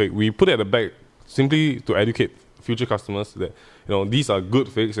Seal fake, we put it at the back simply to educate future customers that these are good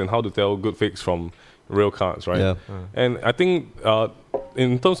fakes and how to tell good fakes from real cards, right? And I think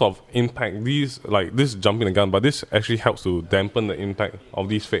in terms of impact, this is jumping the gun, but this actually helps to dampen the impact of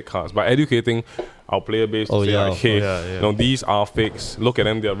these fake cards by educating our player base to say, these are fakes. Look at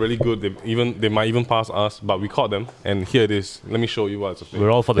them; they are really good. They might even pass us, but we caught them, and here it is. Let me show you what's a fake. We're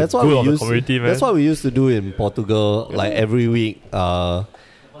all for the good of the community, man. That's what we used to do in Portugal. Like every week, Danny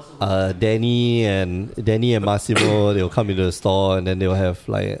and Massimo, they'll come into the store, and then they'll have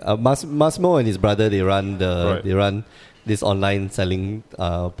like Massimo and his brother. They run this online selling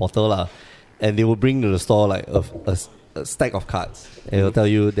portal and they will bring to the store like a stack of cards, and they'll tell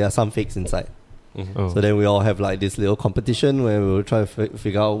you there are some fakes inside. So then we all have like this little competition where we will try to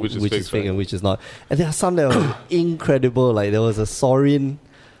figure out which is fake and which is not. And there are some that were incredible. Like there was a Sorin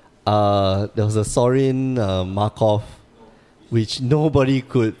Markov which nobody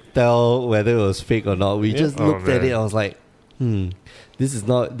could tell whether it was fake or not. We just looked at it. I was like, this is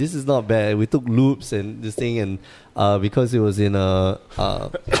not bad. We took loops and this thing, and because it was in a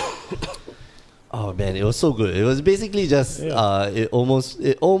oh man, it was so good. It was basically just it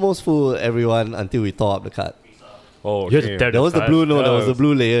almost fooled everyone until we tore up the card. Oh, okay. There was the blue there was the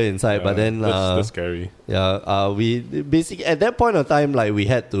blue layer inside, but then that's scary. Yeah, we basically at that point of time, like, we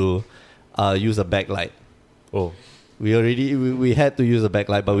had to use a backlight. Oh, we had to use a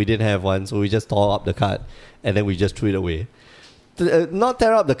backlight, but we didn't have one, so we just tore up the card and then we just threw it away. Not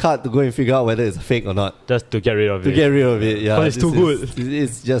tear up the card to go and figure out whether it's fake or not. Just to get rid of it. To get rid of it, yeah. Because it's too good.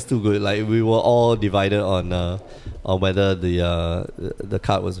 It's just too good. Like, we were all divided on whether the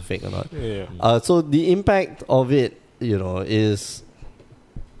card was fake or not. Yeah. So the impact of it, is,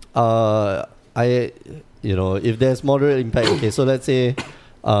 if there's moderate impact, okay. So let's say,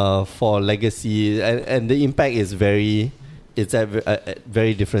 for legacy, and the impact is it's at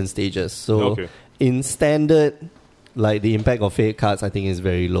very different stages. So in standard, like, the impact of fake cards, I think, is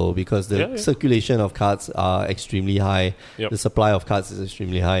very low because the circulation of cards are extremely high. The supply of cards is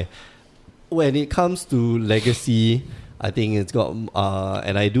extremely high. When it comes to legacy, I think it's got,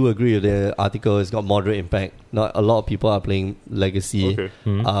 and I do agree with the article, it's got moderate impact. Not a lot of people are playing legacy.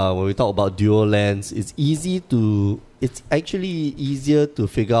 When we talk about dual lands, it's actually easier to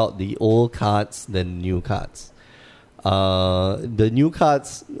figure out the old cards than new cards. The new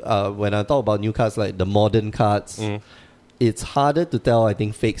cards, when I talk about new cards, like the modern cards, it's harder to tell, I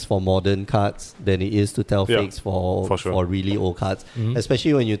think, fakes for modern cards than it is to tell fakes for really old cards.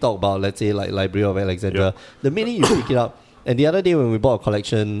 Especially when you talk about, let's say, like Library of Alexandria. The minute you pick it up, and the other day when we bought a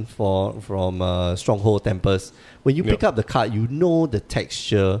collection from Stronghold Tempest, when you pick up the card, the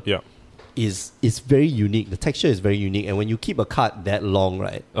texture is very unique. The texture is very unique, and when you keep a card that long,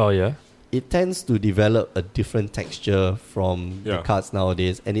 right? Oh yeah. It tends to develop a different texture from the cards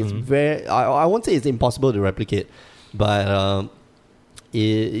nowadays, and it's very. I won't say it's impossible to replicate, but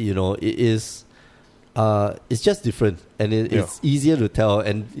it is. It's just different, and it's easier to tell.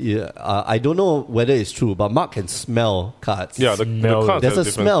 And I don't know whether it's true, but Mark can smell cards. Yeah, the cards. There's a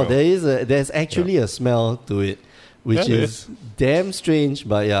smell. There's actually a smell to it, which is damn strange.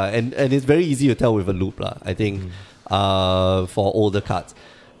 But and it's very easy to tell with a loop, I think, for older cards.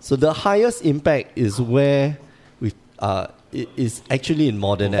 So the highest impact is where it is actually in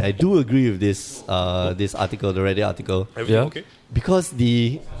modern. And I do agree with this article, the Reddit article. Okay. Because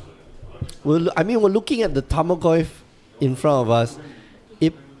we're looking at the Tarmogoyf in front of us.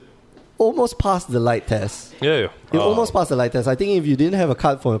 It almost passed the light test. It almost passed the light test. I think if you didn't have a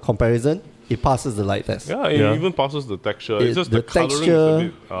card for a comparison, it passes the light test. Yeah, it even passes the texture. It's just the texture.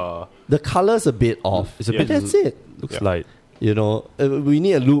 Is a bit, the color's a bit off. It's a bit. That's it. Looks light. We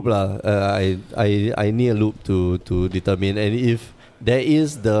need a loop I need a loop to determine, and if there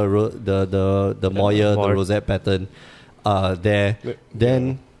is the moire, the rosette pattern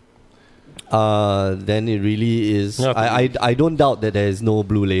then it really is. I don't doubt that there is no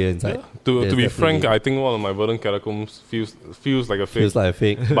blue layer inside. To be frank, I think one of my Verdant Catacombs feels like a fake. Feels like a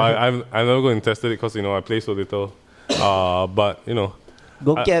fake. But I've never gone and tested it because I play so little. But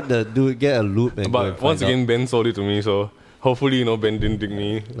go get a loop. And but once again, Ben sold it to me, so hopefully, Ben didn't dig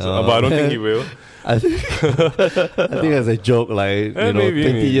me. But I don't think he will. I think as a joke, like, maybe,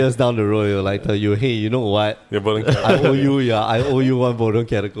 20 years down the road, he'll tell you, hey, you know what? I owe you one Verdant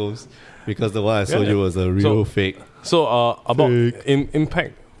Catacombs because the one I sold you was a real fake. So, about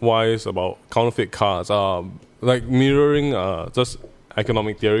impact-wise, about counterfeit cards, like mirroring just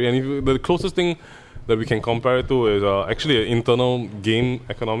economic theory. And the closest thing that we can compare it to is actually an internal game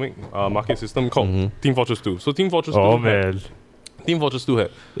economic market system called Team Fortress 2. So Team Fortress 2 had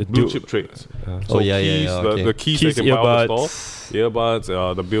blue chip trades. The keys they can buy off the store,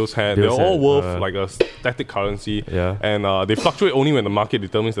 earbuds, the Bills hat, they're all worth like a static currency. And they fluctuate only when the market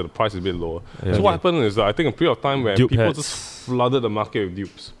determines that the price is a bit lower. So what happened is, I think a period of time where people just flooded the market with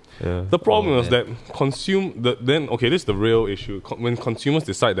dupes. The problem was that this is the real issue. When consumers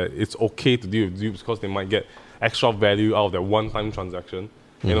decide that it's okay to deal with dupes because they might get extra value out of their one-time transaction,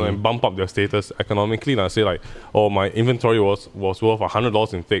 and bump up their status economically. And I say my inventory was worth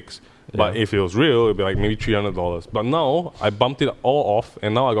 $100 in fakes, but if it was real, it'd be like maybe $300. But now I bumped it all off,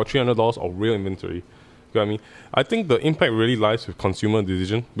 and now I got $300 of real inventory. You know what I mean? I think the impact really lies with consumer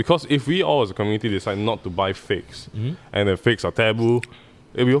decision, because if we all as a community decide not to buy fakes, and the fakes are taboo,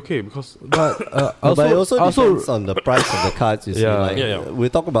 it'll be okay, because but it also depends on the price of the cards. You see, we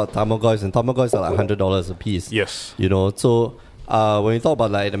talk about Tarmogoyfs, and Tarmogoyfs are like $100 a piece. Yes, so when we talk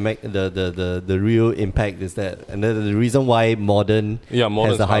about like the real impact is that, and the reason why modern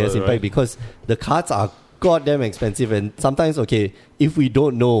has the highest impact, because the cards are goddamn expensive, and sometimes if we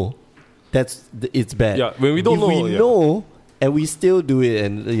don't know, it's bad. Yeah, when we don't know, if we know and we still do it,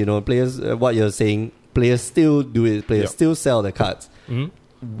 and players, what you're saying, players still do it. Players still sell the cards,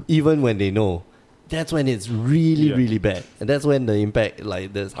 even when they know. That's when it's really, really bad. And that's when the impact,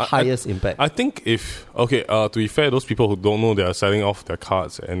 the highest impact. I think to be fair, those people who don't know, they are selling off their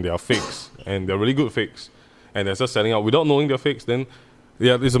cards and they are fakes. And they're really good fakes. And they're just selling out without knowing they're fakes, then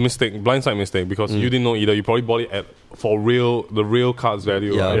it's a mistake, blindside mistake, because you didn't know either. You probably bought it the real card's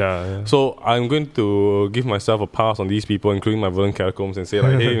value. Yeah. Right? Yeah. So I'm going to give myself a pass on these people, including my Verdant Catacombs, and say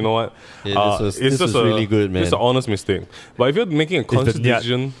hey, you know what? This was really good, man. It's an honest mistake. But if you're making a conscious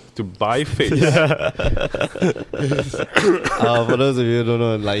decision to buy fakes, for those of you who don't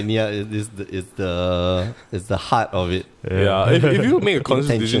know, Niat is the heart of it. Yeah. If you make a conscious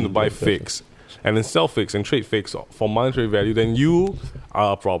decision to buy fakes and then sell fakes and trade fakes for monetary value, then you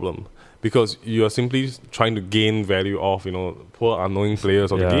are a problem. Because you are simply trying to gain value off, poor unknowing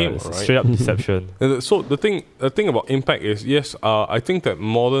players of the game, right? Straight up deception. So the thing about impact is, yes, I think that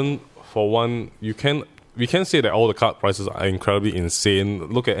Modern, for one, we can say that all the card prices are incredibly insane.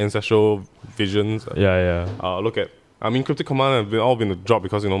 Look at Ancestral Visions. Look at, Cryptic Command have all been a drop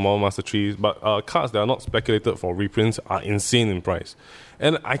because, Modern Master Trees. But cards that are not speculated for reprints are insane in price.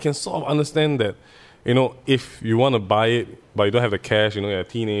 And I can sort of understand that, if you want to buy it, but you don't have the cash, you're a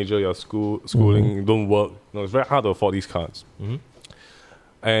teenager, you're schooling, you don't work, it's very hard to afford these cards.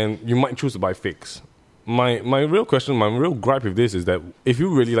 And you might choose to buy fakes. My real gripe with this is that if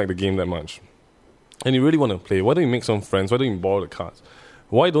you really like the game that much, and you really want to play, why don't you make some friends? Why don't you borrow the cards?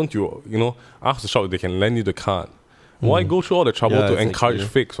 Why don't you, ask the shop if they can lend you the card? Why go through all the trouble to encourage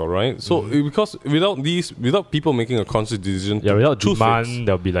fakes, all right? So, because without people making a conscious decision without choose demand, fakes,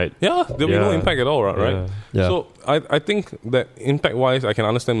 there'll be there'll be no impact at all, right? Yeah. So, I think that impact-wise, I can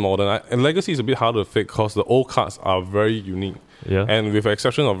understand Modern. And Legacy is a bit harder to fake because the old cards are very unique. Yeah. And with the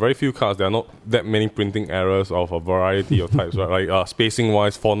exception of very few cards, there are not that many printing errors of a variety of types, right? Like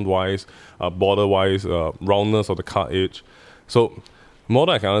spacing-wise, font-wise, border-wise, roundness of the card edge. So,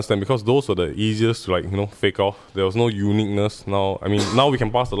 Modern I can understand because those are the easiest to fake off. There was no uniqueness. Now we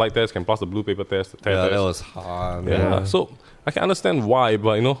can pass the light test, can pass the blue paper test, the tear test. That was hard. Yeah. So I can understand why,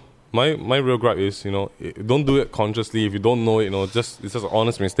 but my real gripe is don't do it consciously. If you don't know it, it's just an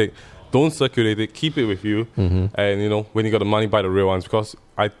honest mistake. Don't circulate it. Keep it with you, and when you got the money, buy the real ones. Because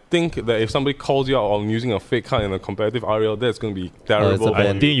I think that if somebody calls you out on using a fake card in a competitive RL, that's going to be terrible.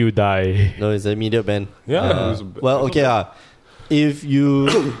 I think you die. No, it's an immediate ban. Yeah. If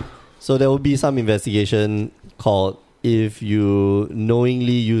you, so there will be some investigation called if you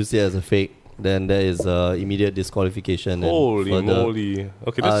knowingly use it as a fake, then there is immediate disqualification. Holy moly!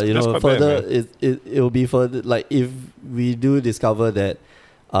 Okay, that's quite further, bad, it will be further. Like if we do discover that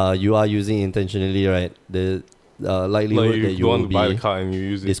you are using it intentionally, right? The likelihood that you will be buy the card and you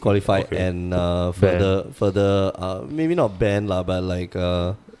use it. Disqualified and further maybe not banned but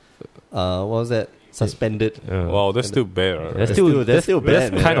what was that? Suspended. Wow, that's still bad. Right? That's still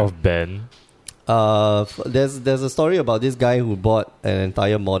bad. That's kind of banned. There's a story about this guy who bought an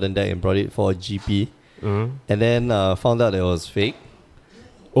entire Modern deck and brought it for a GP, and then found out it was fake.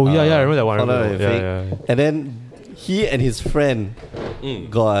 Oh I remember that one. And then he and his friend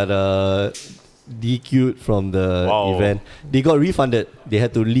got DQ'd from the event. They got refunded. They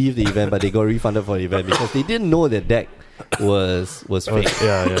had to leave the event, but they got refunded for the event because they didn't know that deck was fake.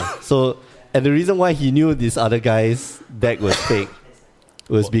 So. And the reason why he knew this other guy's deck was fake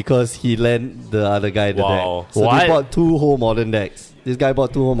was because he lent the other guy the deck. So they bought two whole Modern decks. This guy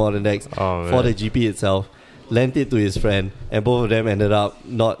bought two whole Modern decks for the GP itself, lent it to his friend, and both of them ended up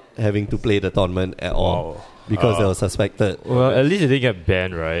not having to play the tournament at all. Because they were suspected. Well, at least they didn't get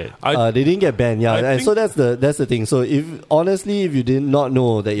banned, right? They didn't get banned, and so that's the thing. So if you did not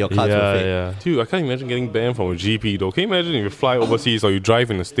know that your cards were fake, dude, I can't imagine getting banned from a GP though. Can you imagine if you fly overseas or you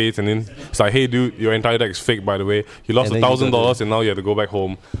drive in the States and then it's like, hey dude, your entire deck is fake by the way. You lost $1,000 and now you have to go back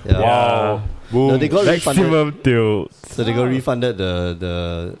home. Wow. Boom. No, they got refunded. So they got refunded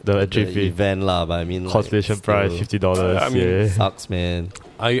the entry fee event but I mean consolation price $50. Sucks, man.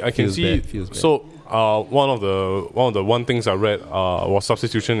 I can see. So. One of the things I read was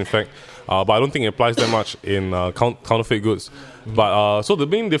substitution effect, but I don't think it applies that much in counterfeit goods. But so the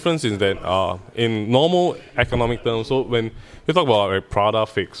main difference is that in normal economic terms, so when we talk about Prada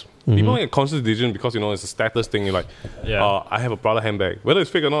fakes, people make a conscious decision because it's a status thing. You're like, I have a Prada handbag. Whether it's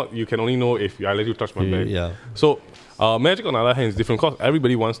fake or not, you can only know if I let you touch my bag. Yeah. So Magic on the other hand is different because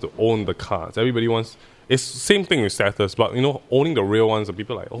everybody wants to own the cards. Everybody wants. It's the same thing with status, but owning the real ones, the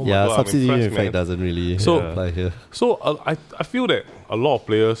people are like, oh my god, substitution effect man. Doesn't really so, apply here. So I feel that a lot of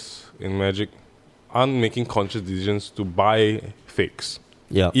players in Magic aren't making conscious decisions to buy fakes.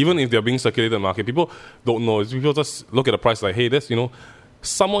 Yeah. Even if they're being circulated in the market, people don't know. People just look at the price like, hey, that's,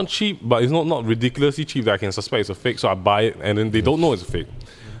 somewhat cheap, but it's not ridiculously cheap that I can suspect it's a fake, so I buy it, and then they don't know it's a fake.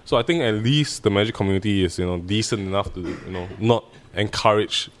 So I think at least the Magic community is, decent enough to, not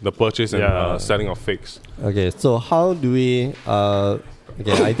encourage the purchase and selling of fakes. Okay, so how do we... I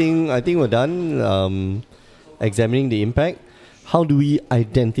think we're done examining the impact. How do we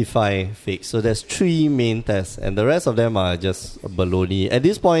identify fakes? So there's 3 main tests, and the rest of them are just baloney. At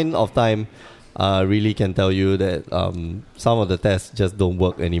this point of time, really can tell you that some of the tests just don't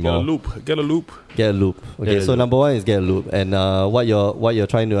work anymore. Get a loop. Okay, so number 1 is get a loop, and what you're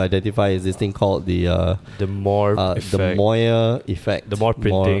trying to identify is this thing called the Moire effect. The Moire effect. The Moire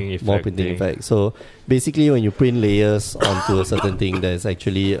printing effect. Moire printing effect. So basically, when you print layers onto a certain thing, there's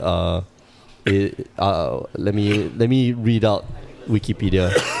actually let me read out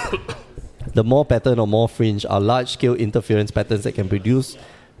Wikipedia. The Moire pattern or Moire fringe are large-scale interference patterns that can be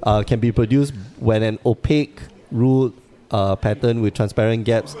produced when an opaque ruled pattern with transparent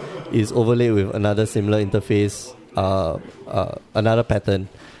gaps is overlaid with another similar interface, another pattern,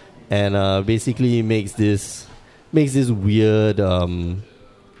 and basically makes this weird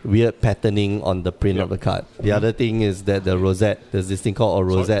patterning on the print of the card. The other thing is that there's this thing called a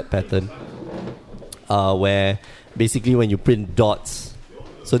rosette pattern, where basically when you print dots,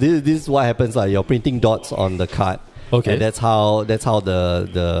 so this is what happens. You're printing dots on the card. Okay. And that's how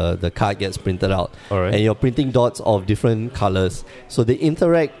the card gets printed out. All right. And you're printing dots of different colors, so they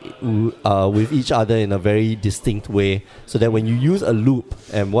interact with each other in a very distinct way. So that when you use a loop,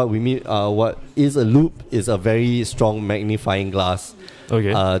 and what is a loop is a very strong magnifying glass.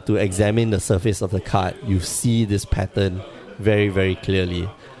 Okay. To examine the surface of the card, you see this pattern very, very clearly.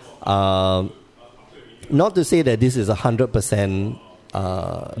 Not to say that this is 100%.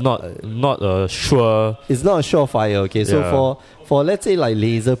 Not a sure. It's not a surefire. Okay, so for let's say like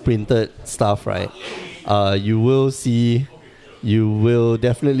laser printed stuff, right? You will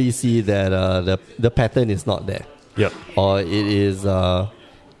definitely see that the pattern is not there. Yep. Or it is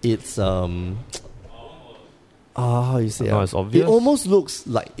it's how you say? It's obvious. It almost looks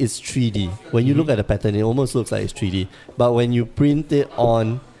like it's 3D. When you look at the pattern, it almost looks like it's 3D. But when you print it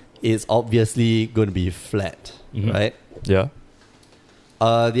on, it's obviously going to be flat, right? Yeah.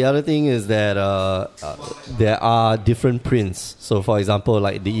 The other thing is that there are different prints. So, for example,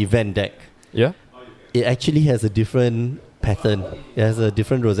 like the event deck. Yeah. It actually has a different pattern. It has a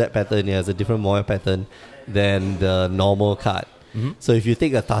different rosette pattern. It has a different Moire pattern than the normal card. Mm-hmm. So, if you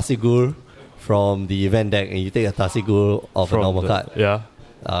take a Tasigur from the event deck and you take a Tasigur of a normal card,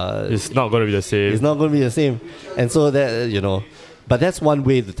 it's not going to be the same. It's not going to be the same. And so that, but that's one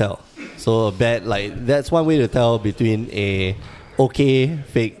way to tell. So that's one way to tell between a okay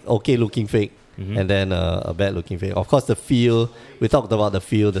looking fake, and then a bad looking fake. Of course, the feel, we talked about the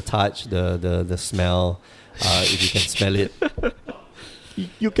feel, the touch, the smell, if you can smell it.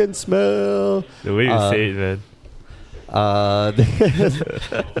 You can smell the way you say it, man.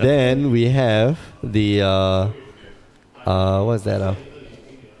 Then we have the what's that?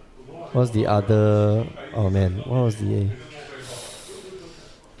 What's the other? Oh man, what was the?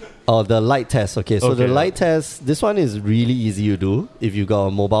 Oh, the light test. Okay, so the light test. This one is really easy to do if you got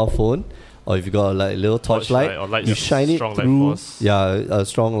a mobile phone or if you got a little torchlight. You shine it through. A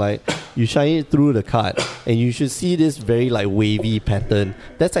strong light. You shine it through the card, and you should see this very wavy pattern.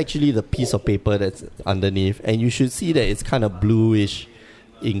 That's actually the piece of paper that's underneath, and you should see that it's kind of bluish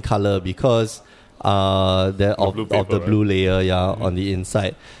in color because of the blue layer, on the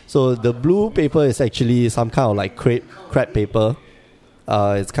inside. So the blue paper is actually some kind of crepe paper.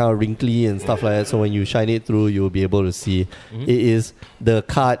 It's kind of wrinkly and stuff like that. So when you shine it through, you'll be able to see. The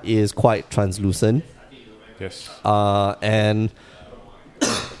card is quite translucent. Yes. And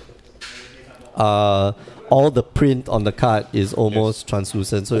all the print on the card is almost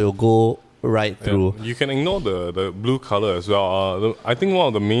translucent, so it'll go right through. You can ignore the blue color as well. I think one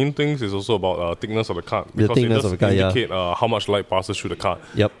of the main things is also about thickness of the card, because it does indicate how much light passes through the card.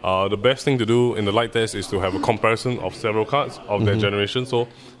 Yep. The best thing to do in the light test is to have a comparison of several cards of their generation. So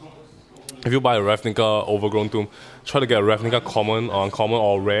if you buy a Ravnica Overgrown Tomb, try to get a Ravnica Common or Uncommon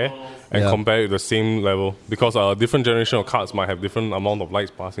or Rare and compare it to the same level, because different generation of cards might have different amount of lights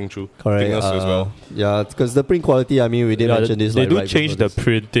passing through. Correct. Thickness as well. Yeah, because the print quality, I mean, we did mention this. They do change the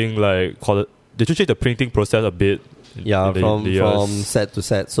printing, they do change the printing process a bit. From set to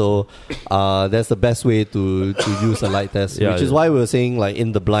set. So that's the best way to use a light test, which is why we were saying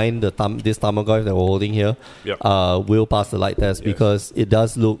in the blind, this Tarmogoyf that we're holding here will pass the light test, because it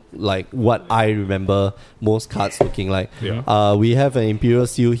does look like what I remember most cards looking like. We have an Imperial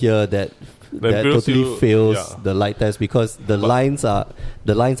Seal here that totally fails the light test because the lines are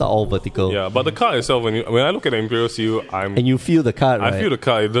all vertical. Yeah, but the card itself, when I look at the Imperial Seal, and you feel the card, right? I feel the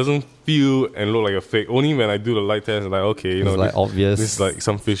card. It doesn't feel and look like a fake. Only when I do the light test, it's like, okay, it's like obvious. This is like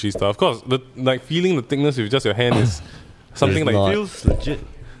some fishy stuff. Of course, feeling the thickness with just your hand is something like feels legit.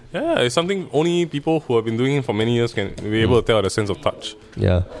 Yeah, it's something only people who have been doing it for many years can be able to tell the sense of touch.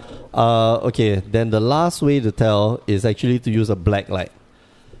 Yeah. Okay, then the last way to tell is actually to use a black light.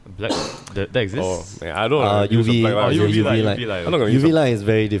 Black that exists? Oh, man, I don't know. UV light. I'm not gonna use UV light is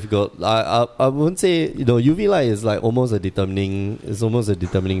very difficult. I wouldn't say, UV light is like almost a determining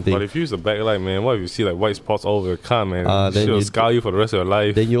thing. But if you use a backlight, man, what if you see like white spots all over the car, man? It'll scar you for the rest of your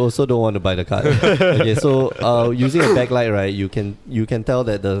life. Then you also don't want to buy the card. Okay, so using a backlight, right, you can tell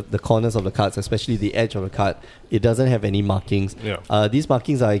that the corners of the cards, especially the edge of the card, it doesn't have any markings. Yeah. These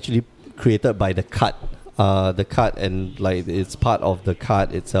markings are actually created by the cut. And like it's part of the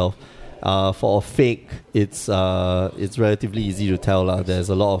card itself. For a fake, it's relatively easy to tell. There's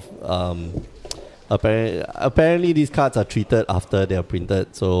a lot of apparently these cards are treated after they are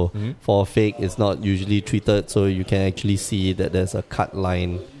printed. So for a fake, it's not usually treated. So you can actually see that there's a cut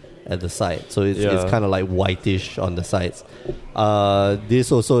line at the side. So it's kind of like whitish on the sides.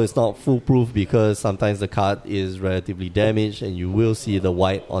 This also is not foolproof because sometimes the card is relatively damaged and you will see the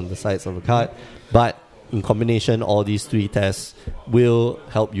white on the sides of the card. But in combination, all these three tests will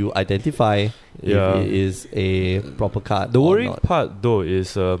help you identify if it is a proper card. The worrying part, though,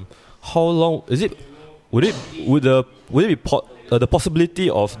 is how long is it? Would it be the possibility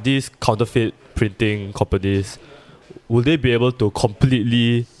of these counterfeit printing companies? Will they be able to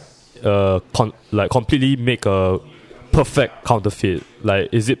completely make a perfect counterfeit? Like,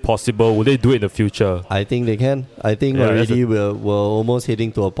 is it possible? Will they do it in the future? I think they can. I think already we're almost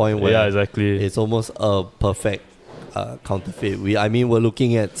heading to a point where it's almost a perfect counterfeit. We're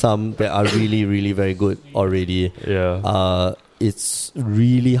looking at some that are really, really very good already. Yeah. It's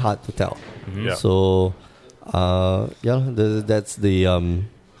really hard to tell. Mm-hmm. Yeah. So,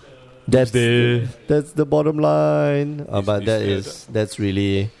 that's the bottom line. But that's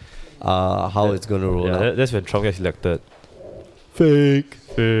really how it's going to roll out. That's when Trump gets elected. Fake.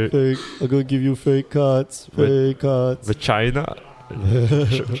 I'm going to give you fake cards. The China.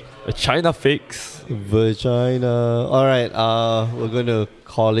 China fakes. Vagina. All right. We're going to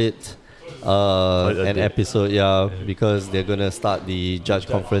call it an episode. Because they're going to start the judge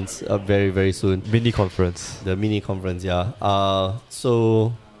conference very, very soon. Mini conference. The mini conference.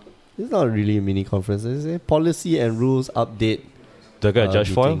 So it's not really a mini conference. It's a policy and rules update. Do I get a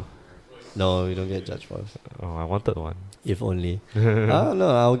judge foil? No, you don't get judge foils. Oh, I wanted one. If only.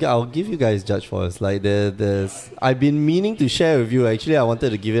 No, I'll give you guys judge foils. Like there's I've been meaning to share with you. Actually, I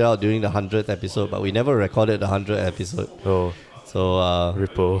wanted to give it out during the 100th episode, but we never recorded the 100th episode. Oh, so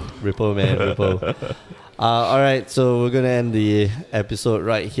Ripple, man, Ripple. All right, so we're gonna end the episode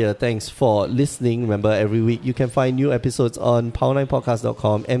right here. Thanks for listening. Remember, every week you can find new episodes on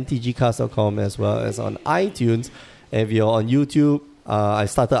power9podcast.com, mtgcast.com, as well as on iTunes. And if you're on YouTube, I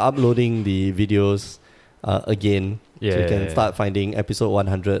started uploading the videos again. So you can start finding episode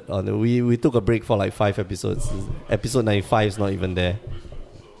 100 on. We took a break for like 5 episodes. Episode 95 is not even there.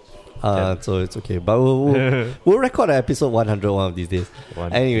 So it's okay. But we'll record an episode 100 one of these days.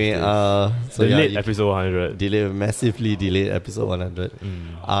 Anyway, so delayed episode 100. Massively delayed episode 100.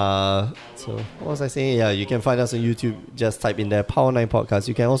 So what was I saying? Yeah, you can find us on YouTube. Just type in there Power9 Podcast.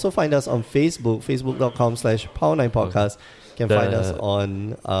 You can also find us on Facebook, facebook.com/Power9 Podcast. You can find us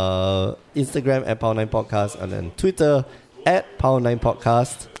on Instagram at Power9 Podcast and then Twitter at Power9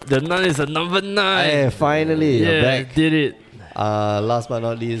 Podcast. The 9 is a number 9. Hey, finally, you're back. Did it. Last but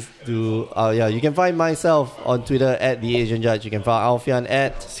not least, you can find myself on Twitter at The Asian Judge. You can find Alfian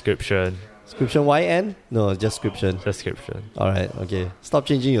at Scription YN? No, just Scription. Alright, okay. Stop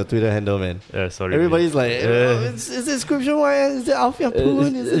changing your Twitter handle, man. Yeah, sorry. Everybody's like, is it Scription YN? Is it Alfian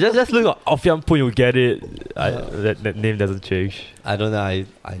Poon? Just look at Alfian Poon, you'll get it. That name doesn't change. I don't know. I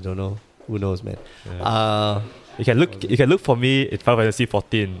don't know. Who knows, man? Yeah. You can look for me in Final Fantasy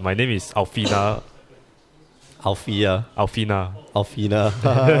 14. My name is Alfina. Alfina.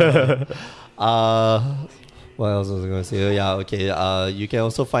 What else was I going to say? You can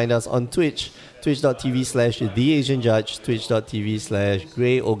also find us on Twitch, twitch.tv/TheAsianJudge,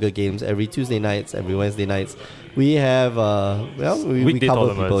 twitch.tv/Grey Ogre Games every Tuesday nights, every Wednesday nights. We have we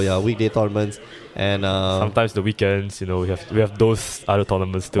cover people, weekday tournaments, and sometimes the weekends. We have those other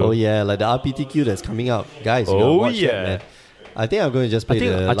tournaments too. Oh yeah, like the RPTQ that's coming up, guys. You gotta watch that, man. I think I'm going to just play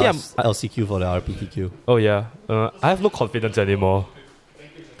the last LCQ for the RPTQ. Oh yeah, I have no confidence anymore.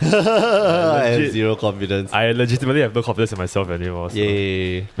 I have zero confidence. I legitimately have no confidence in myself anymore. So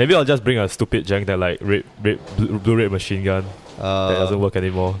Yay. maybe I'll just bring a stupid jank that like blue-red machine gun that doesn't work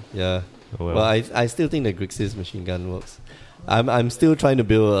anymore. Yeah. Oh, well, I still think the Grixis machine gun works. I'm still trying to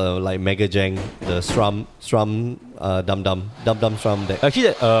build like Mega Jank, the Strum Dum Dum Strum deck.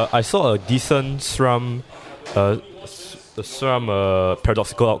 Actually, I saw a decent Strum, the Strum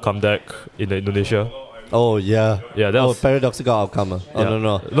paradoxical outcome deck in Indonesia. Oh yeah, that was paradoxical outcome. Oh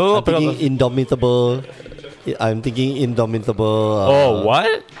no. I'm thinking Indomitable. I'm thinking Indomitable.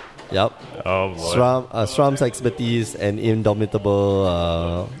 What? Yep. Oh boy. Strum's expertise and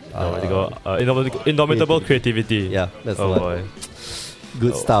Indomitable. Indomitable creativity. Yeah, that's the one. Boy.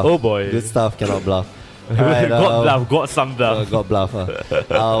 Good stuff. Oh boy. Good stuff. Cannot bluff. Right, got some bluff. Got bluff.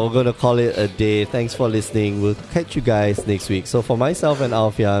 We're gonna call it a day. Thanks for listening. We'll catch you guys next week. So for myself and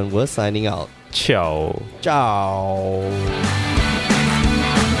Alfian, we're signing out. Ciao. Ciao.